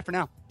listening. Bye for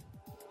now.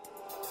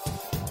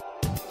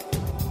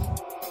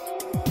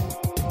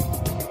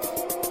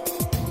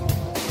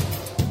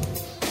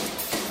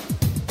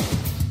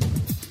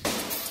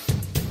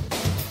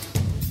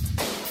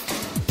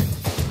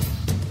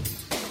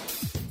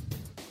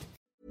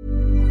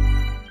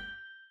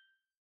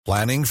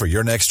 Planning for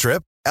your next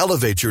trip?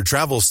 Elevate your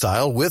travel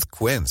style with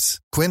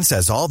Quince. Quince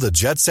has all the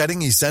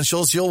jet-setting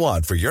essentials you'll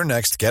want for your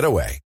next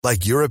getaway,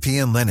 like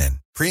European linen,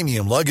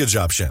 premium luggage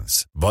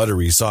options,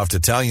 buttery soft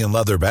Italian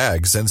leather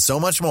bags, and so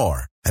much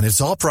more. And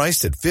it's all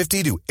priced at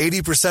 50 to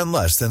 80%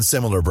 less than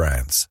similar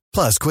brands.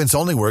 Plus, Quince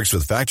only works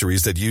with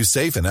factories that use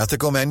safe and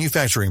ethical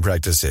manufacturing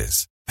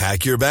practices.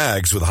 Pack your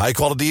bags with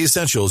high-quality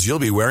essentials you'll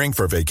be wearing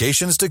for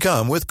vacations to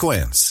come with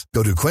Quince.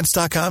 Go to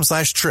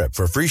quince.com/trip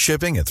for free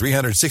shipping and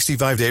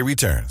 365-day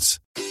returns.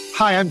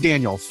 Hi, I'm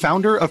Daniel,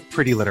 founder of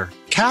Pretty Litter.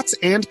 Cats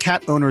and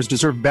cat owners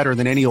deserve better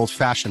than any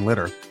old-fashioned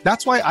litter.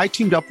 That's why I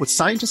teamed up with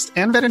scientists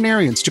and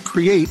veterinarians to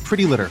create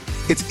Pretty Litter.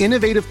 Its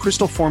innovative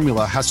crystal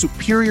formula has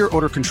superior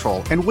odor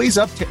control and weighs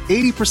up to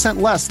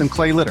 80% less than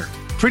clay litter.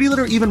 Pretty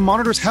Litter even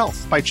monitors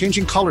health by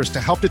changing colors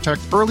to help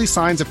detect early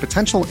signs of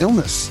potential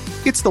illness.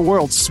 It's the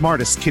world's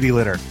smartest kitty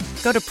litter.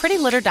 Go to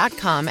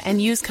prettylitter.com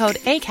and use code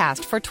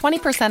ACAST for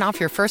 20% off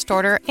your first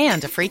order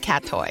and a free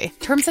cat toy.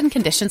 Terms and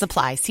conditions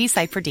apply. See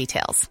site for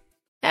details.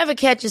 Ever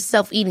catch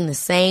yourself eating the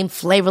same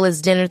flavorless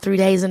dinner 3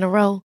 days in a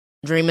row?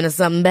 Dreaming of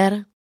something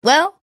better?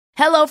 Well,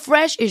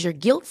 HelloFresh is your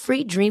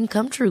guilt-free dream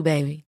come true,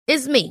 baby.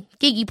 It's me,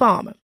 Keke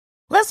Palmer.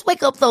 Let's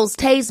wake up those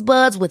taste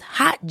buds with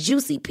hot,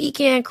 juicy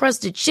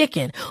pecan-crusted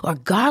chicken or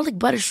garlic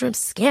butter shrimp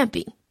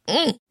scampi.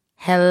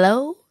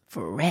 Hello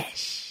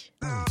Fresh.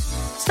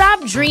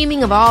 Stop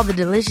dreaming of all the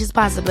delicious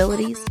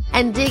possibilities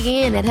and dig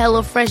in at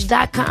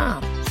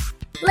HelloFresh.com.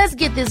 Let's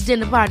get this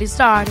dinner party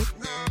started.